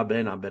y'all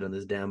better not bet on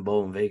this damn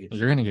bowl in Vegas.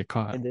 You're gonna get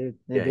caught. You're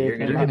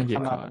gonna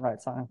get caught at the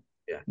right time.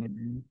 Yeah.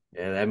 Mm-hmm.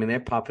 Yeah, I mean, they're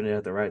popping it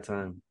at the right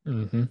time.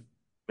 Mm-hmm.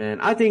 Man,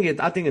 I think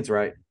it's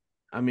right.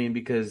 I mean,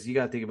 because you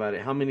gotta think about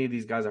it. How many of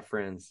these guys are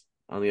friends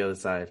on the other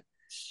side?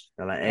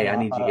 They're like, hey, I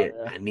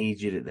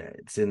need you to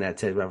it's in that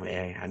text.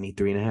 Hey, I need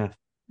 3.5.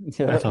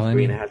 Yeah. That's all I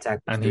need. 3.5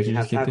 tackles. I need you to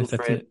just get this.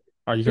 That's it.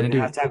 Are you gonna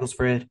do it? Tackles,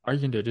 Fred? Are you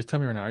gonna do it? Just tell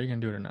me right now. Are you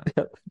gonna do it or not?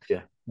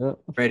 Yeah. Yep.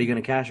 Fred, are you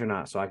gonna cash or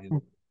not? So I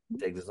can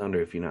take this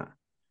under if you're not.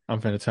 I'm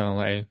finna tell them,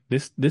 like, hey,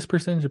 this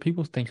percentage of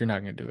people think you're not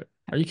gonna do it.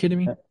 Are you kidding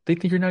me? They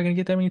think you're not gonna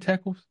get that many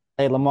tackles?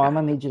 Hey, Lamar, I'm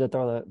gonna need you to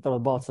throw the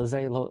ball to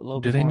Zay. Do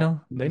they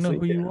know? They know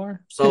who you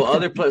are. So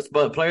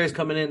but players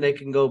coming in, they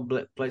can go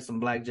play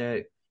some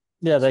blackjack.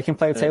 Yeah, they can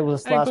play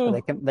tables and slots,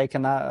 hey, but they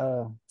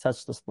cannot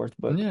touch the sports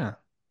book. Yeah,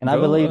 and I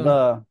believe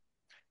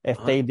if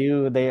they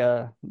do,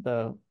 the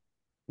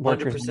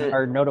workers 100%.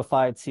 are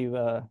notified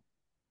to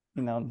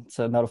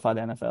notify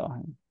the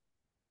NFL.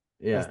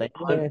 Yeah,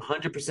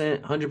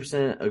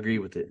 100% agree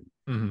with it.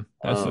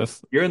 Mm-hmm.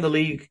 You're in the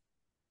league,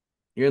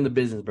 you're in the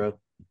business, bro.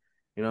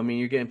 You know what I mean?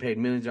 You're getting paid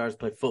millions of dollars to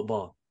play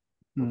football.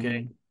 Okay,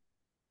 Mm-hmm.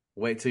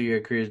 Wait till your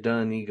career's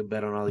done, and you can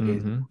bet on all the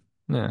games.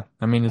 Mm-hmm. Yeah,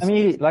 I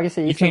mean, like I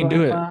said, you can't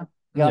do it.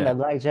 You got that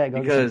blackjack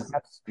because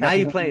now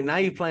you playing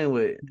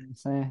with.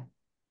 I'm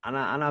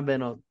not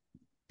betting on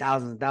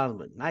thousands,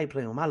 but now you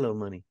playing with my little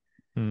money.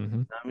 Mm-hmm. You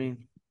know what I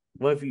mean,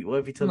 what if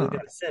you tell this guy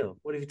to sell?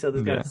 What if you tell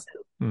this guy to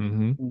sell?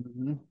 Mm-hmm.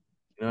 You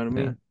know what I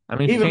mean? Yeah. I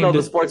mean, even though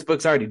the sports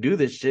books already do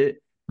this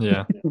shit.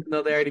 Yeah. Even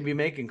though they already be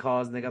making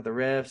calls and they got the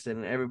refs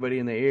and everybody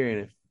in their ear,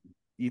 and if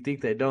you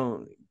think they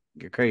don't,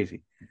 you're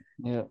crazy.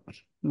 Yeah,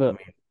 but I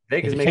mean,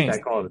 Vegas makes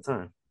that call all the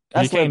time.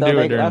 That's lit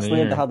though. That's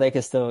lit how they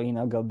can still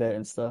go bet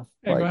and stuff.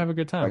 Yeah, go have a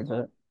good time.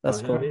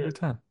 That's cool. Have a good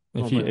time.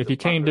 If you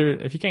can't do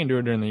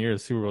it during the year, the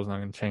Super Bowl's not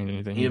going to change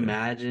anything. Can you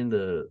imagine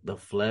the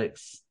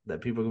flex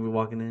that people are going to be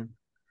walking in?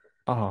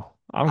 Oh,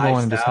 I'm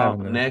going just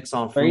having the necks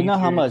on. Bro, you know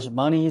how much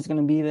money is going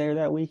to be there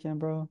that weekend,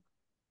 bro?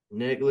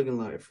 Neck looking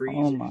like freeze.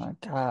 Oh my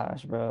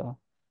gosh, bro!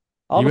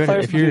 All the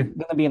players are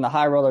going to be in the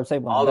high roller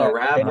table. All the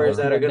rappers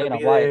that are going to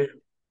be there.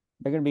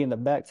 They're going to be in the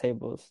back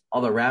tables.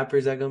 All the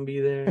rappers that are going to be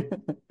there.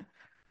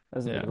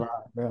 That's a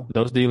lot, bro.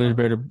 Those dealers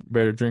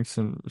better drink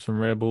some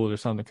Red Bulls or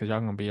something because y'all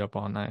gonna be up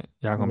all night.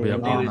 Y'all gonna be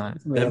up all night.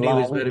 Them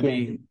dealers better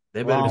be.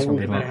 They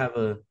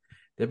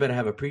better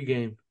have a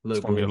pregame. Look,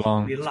 it's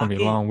gonna be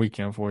a long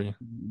weekend for you.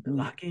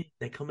 Lock in.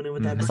 They coming in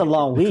with that. It's a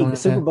long week. The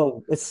Super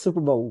Bowl. It's Super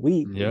Bowl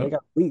week. Yeah, they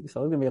got weeks,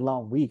 so it's gonna be a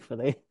long week for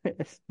they.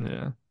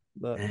 Yeah.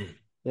 But they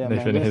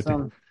finna hit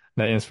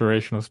that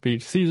inspirational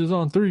speech. Caesar's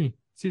on 3.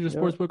 Caesar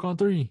Sportsbook on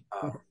 3.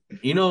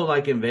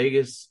 Like in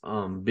Vegas,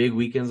 big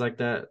weekends like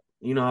that.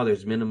 You know how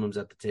there's minimums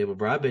at the table,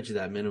 bro. I bet you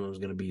that minimum is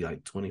going to be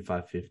like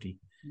 $25-$50.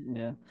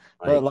 Yeah.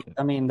 But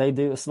they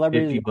do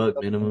celebrities $50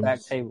 minimums.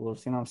 Back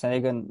tables, you know what I'm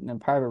saying? They go in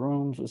private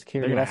rooms with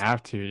security. They're going to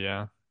have to,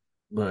 yeah.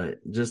 But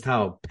just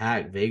how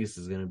packed Vegas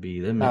is gonna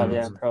be, Oh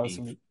yeah, bro, it's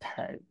gonna be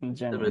packed in the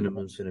general, bro.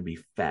 minimum's gonna be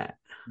fat.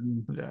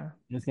 Yeah.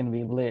 It's gonna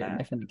be lit. Fat.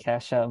 They're gonna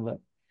cash out, but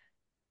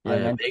Oh yeah,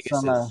 yeah, man,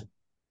 Vegas is.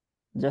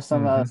 just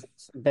some Hmm.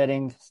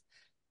 betting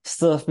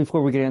stuff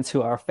before we get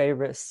into our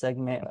favorite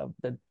segment of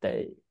the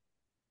day.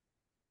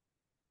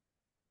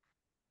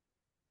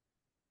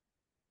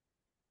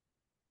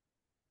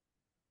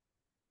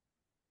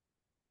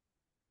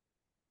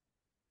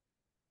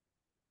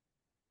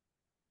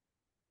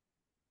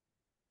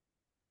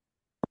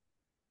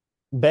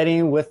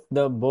 Betting with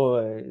the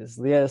boys.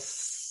 Yes,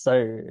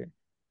 sir.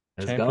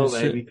 Let's go,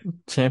 Championship baby.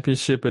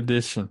 championship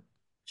edition.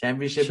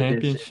 Championship edition.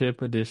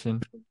 Championship edition.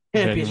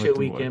 Betting with Championship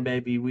the boy. weekend,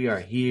 baby. We are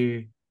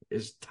here.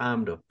 It's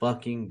time to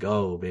fucking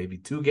go, baby.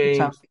 Two Time- games.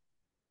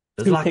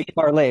 Let's Two lock pick it.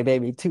 parlay,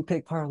 baby. Two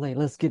pick parlay.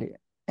 Let's get it.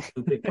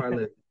 Two pick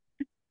parlay.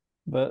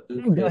 But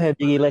Two go pick ahead, Biggie.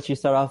 parlay. Let you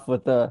start off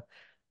with the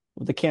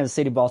Kansas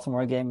City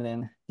Baltimore game and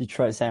then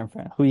Detroit San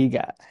Fran. Who you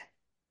got?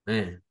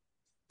 Man,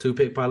 two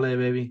pick parlay,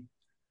 baby.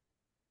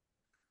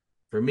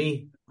 For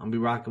me, I'm gonna be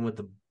rocking with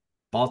the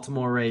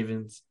Baltimore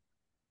Ravens.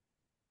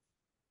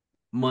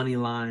 Money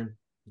line,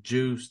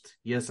 juiced.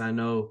 Yes, I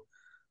know.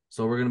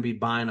 So we're gonna be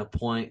buying a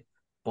point.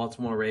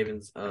 Baltimore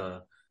Ravens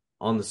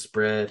on the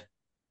spread.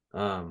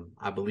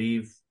 I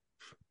believe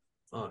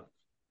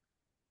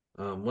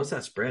what's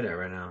that spread at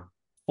right now?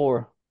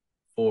 4.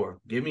 4.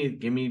 Give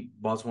me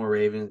Baltimore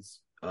Ravens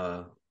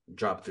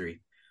drop 3.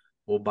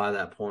 We'll buy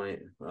that point.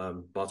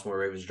 Baltimore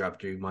Ravens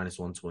drop 3 minus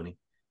 120.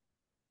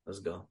 Let's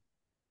go.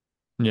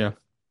 Yeah.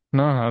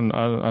 No, I think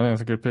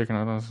that's a good pick, and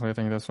I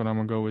think that's what I'm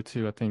gonna go with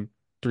too. I think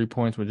 3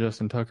 points with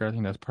Justin Tucker. I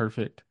think that's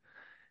perfect.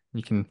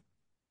 You can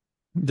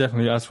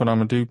definitely. That's what I'm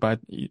gonna do. Bite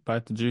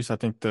the juice. I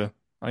think the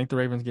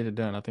Ravens get it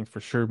done. I think for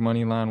sure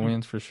money line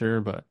wins for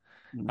sure. But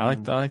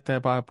Mhm. I like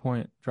that by a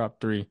point. Drop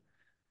 3.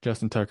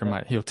 Justin Tucker Yeah.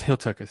 might he'll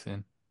tuck us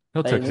in.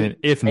 He'll Hey, tuck us in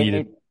if hey,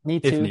 needed. me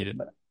If too. needed.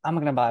 But I'm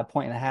gonna buy a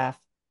point and a half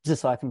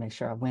just so I can make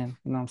sure I win.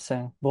 You know what I'm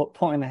saying? But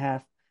point and a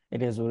half,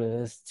 it is what it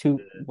is.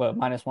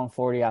 Minus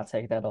 140. I'll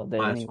take that all day.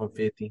 Minus Anyway,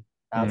 150.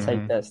 I'll Yeah. take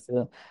Hmm. that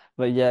still.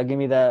 But yeah, give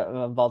me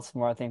that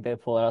Baltimore. I think they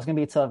pull it out. It's gonna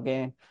be a tough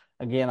game.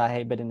 Again, I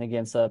hate betting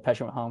against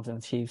Patrick Mahomes and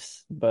the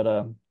Chiefs,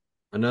 but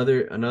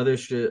Another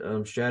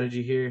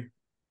strategy here.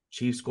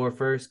 Chiefs score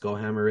first. Go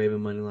hammer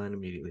Raven money line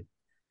immediately.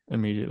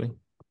 Immediately.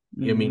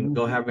 I mean, mhm.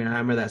 go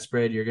hammer that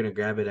spread. You're gonna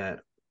grab it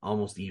at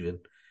almost even.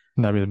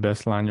 That'd be the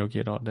best line you'll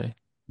get all day.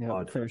 Yep,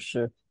 Odd. for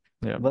sure.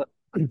 Yep. But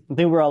I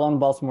think we're all on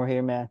Baltimore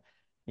here, man.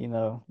 You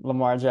know,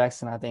 Lamar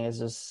Jackson, I think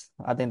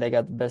they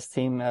got the best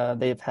team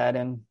they've had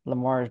in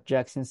Lamar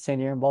Jackson's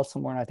tenure in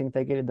Baltimore, and I think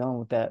they get it done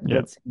with that good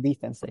Yep.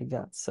 defense they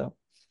got. So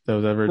There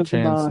was ever a moving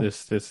chance on.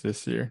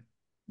 this year.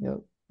 Yep,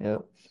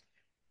 yep.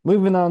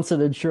 Moving on to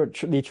the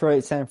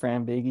Detroit San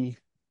Fran Biggie.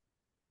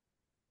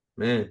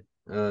 Man,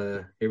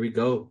 here we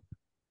go.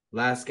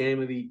 Last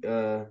game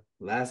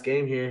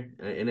here,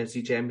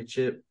 NFC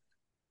Championship.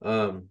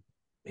 Um,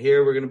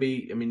 Here we're gonna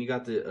be. I mean, you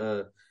got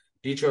the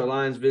Detroit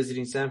Lions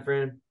visiting San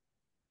Fran.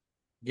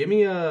 Give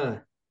me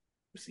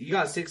you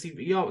got 60.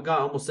 You got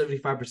almost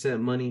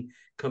 75% money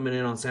coming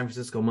in on San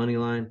Francisco money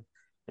line,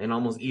 and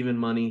almost even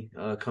money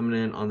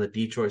coming in on the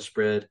Detroit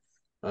spread,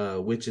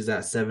 which is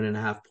at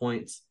 7.5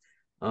 points.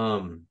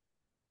 Um,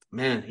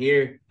 Man,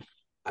 here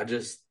I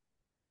just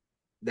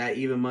that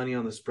even money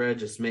on the spread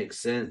just makes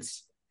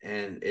sense,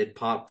 and it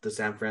popped the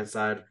San Fran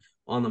side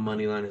on the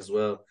money line as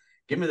well.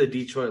 Give me the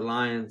Detroit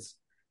Lions,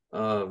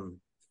 um,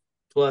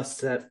 plus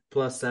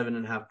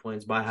 7.5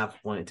 points by half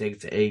a point, take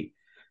it to 8.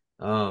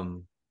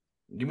 Um,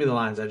 Give me the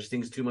Lions. I just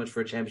think it's too much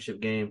for a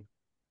championship game,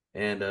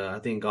 and I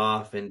think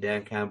Goff and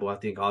Dan Campbell, I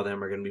think all of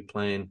them are going to be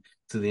playing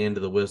to the end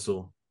of the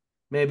whistle.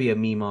 Maybe a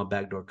Meemaw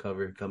backdoor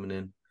cover coming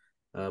in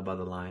by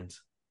the Lions.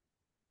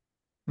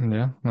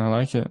 Yeah, I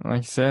like it.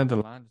 Like you said, the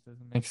line just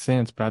doesn't make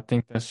sense, but I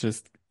think that's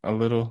just a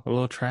little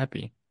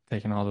trappy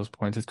taking all those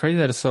points. It's crazy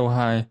that it's so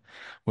high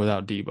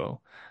without Debo.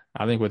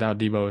 I think without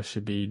Debo, it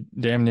should be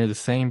damn near the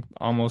same,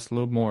 almost a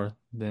little more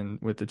than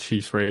with the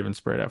Chiefs Ravens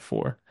spread at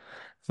 4.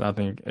 So I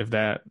think if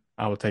that,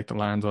 I would take the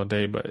Lions all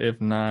day. But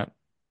if not,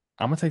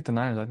 I'm gonna take the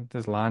Niners. I think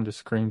this line just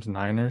screams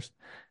Niners.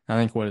 I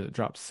think what is it,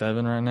 drop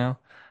 7 right now?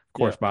 Of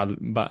Yeah. course, by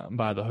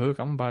the hook,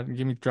 I'm about to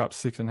give me drop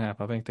 6.5.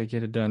 I think they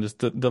get it done. Just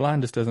the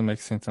line just doesn't make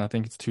sense, and I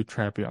think it's too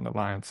trappy on the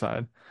Lions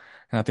side.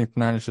 And I think the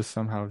Niners just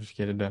somehow just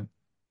get it done.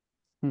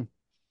 Hmm.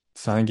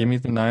 So I think give me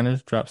the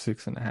Niners, drop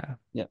 6.5.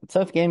 Yeah,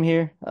 tough game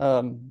here.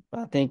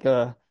 I think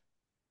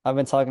I've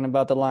been talking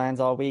about the Lions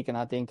all week, and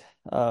I think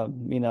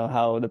you know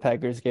how the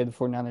Packers gave the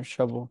 49ers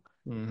trouble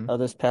Mm-hmm.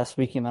 this past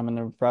weekend. I'm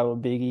gonna ride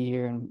with Biggie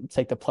here and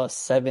take the plus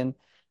 7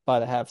 by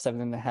the half,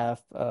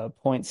 7.5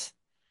 points.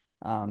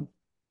 Um,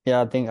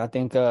 yeah, I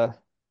think the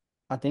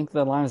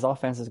Lions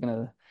offense is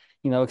gonna,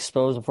 you know,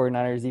 expose the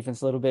 49ers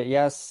defense a little bit.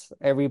 Yes,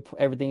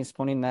 everything's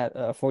pointing at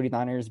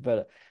 49ers, but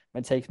I'm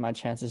gonna take my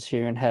chances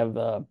here and have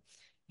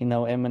you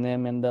know,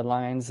 Eminem and the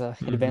Lions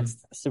Mm-hmm. advance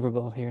to the Super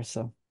Bowl here.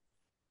 So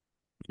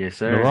Yes,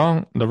 sir.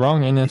 The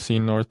wrong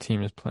NFC North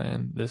team is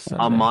playing this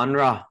Sunday, Amon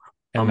Ra.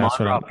 and Amon that's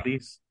what Ra, I'm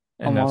please.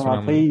 and come that's on, what Rob,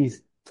 I'm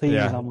please. Please,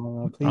 Yeah.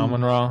 Amon-Ra, please.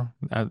 Amon-Ra.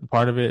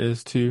 Part of it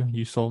is too.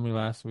 You sold me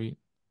last week,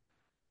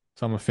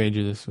 so I'm gonna fade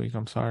you this week.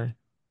 I'm sorry.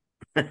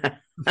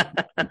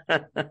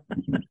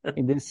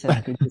 He did sell.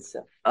 He did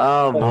sell.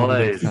 Oh, Oh,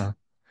 big boys. time.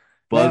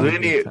 Boys, we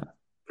Man, Big need time.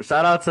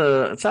 shout out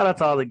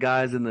to all the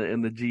guys in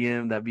the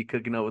GM that be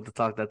cooking up with the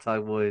Talk That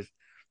Talk boys.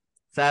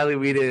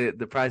 Sadly,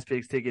 the Prize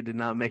Picks ticket did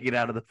not make it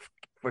out of the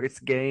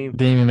first game.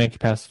 Didn't even make it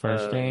past the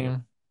first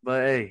game.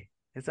 But hey,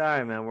 it's all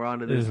right, man. We're on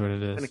to It this. is what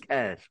it We're is. finna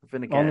cash. We're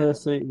finna on cash.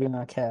 this week we're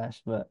not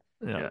cash, but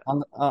Yeah.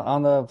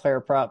 on the player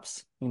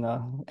props,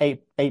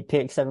 eight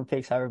picks, 7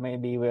 picks, however it may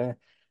be, we're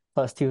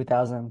plus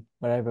 2,000,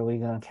 whatever we're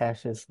gonna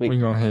cash this week. We're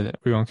gonna hit it.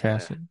 We're gonna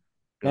cash it.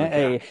 And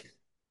hey,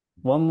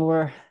 one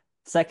more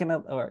second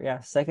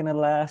to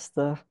last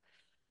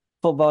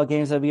football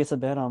games that we get to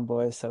bet on,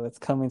 boys. So it's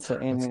coming to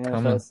end in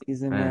NFL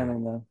season, man,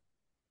 and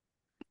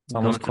it's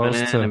almost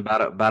close to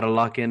about to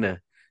lock into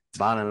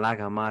balling like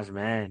a March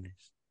Madness.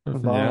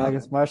 balling like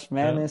it's March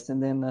Madness,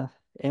 and then the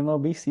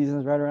MLB season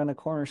is right around the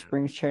corner.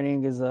 Spring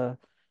training is And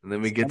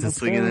then we get to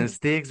swinging them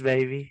sticks,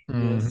 baby.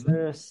 Yes,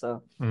 sir.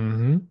 So,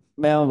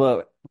 man,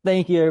 but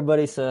thank you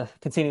everybody to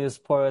continue to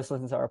support us,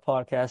 listen to our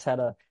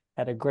podcast.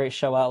 Had a great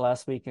show out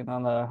last weekend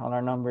on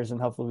our numbers, and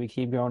hopefully we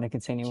keep growing and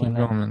continuing. keep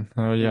going.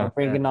 Oh yeah,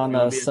 bringing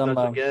on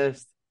some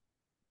guest.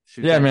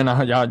 Yeah, man.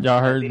 Y'all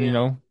heard,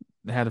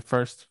 they had a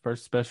first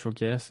special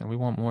guest, and we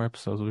want more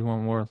episodes. We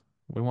want more.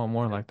 We want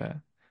more like that.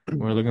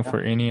 We're looking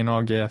for any and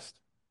all guests.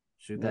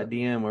 Shoot that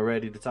DM. We're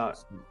ready to talk.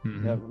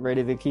 Yeah,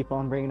 ready to keep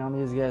on bringing on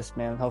these guests,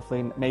 man.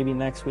 Hopefully, maybe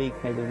next week,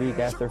 maybe the week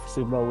after for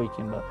Super Bowl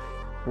weekend, but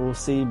we'll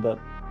see. But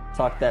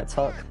talk that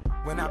talk.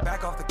 When I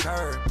back off the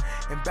curb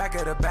and back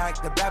at the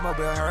back, the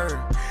Batmobile heard.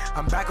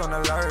 I'm back on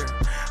alert.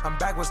 I'm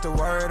back, what's the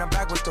word? I'm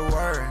back, what's the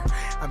word?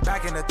 I'm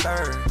back in the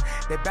third.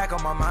 They back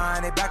on my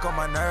mind, they back on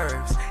my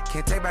nerves.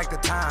 Can't take back the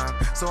time.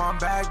 So I'm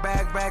back,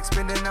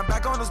 spinning. I'm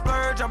back on the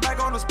splurge, I'm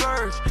back on the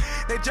splurge.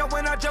 They jump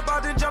when I jump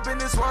out, then jump in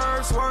this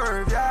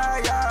swerve.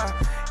 Yeah.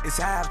 It's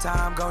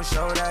halftime, gon'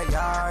 show that.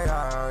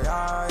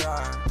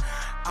 Yeah.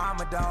 I'm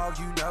a dog,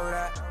 you know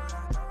that.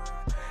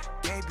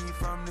 Can't be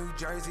from New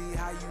Jersey,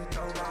 how you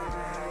throw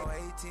that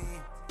 18?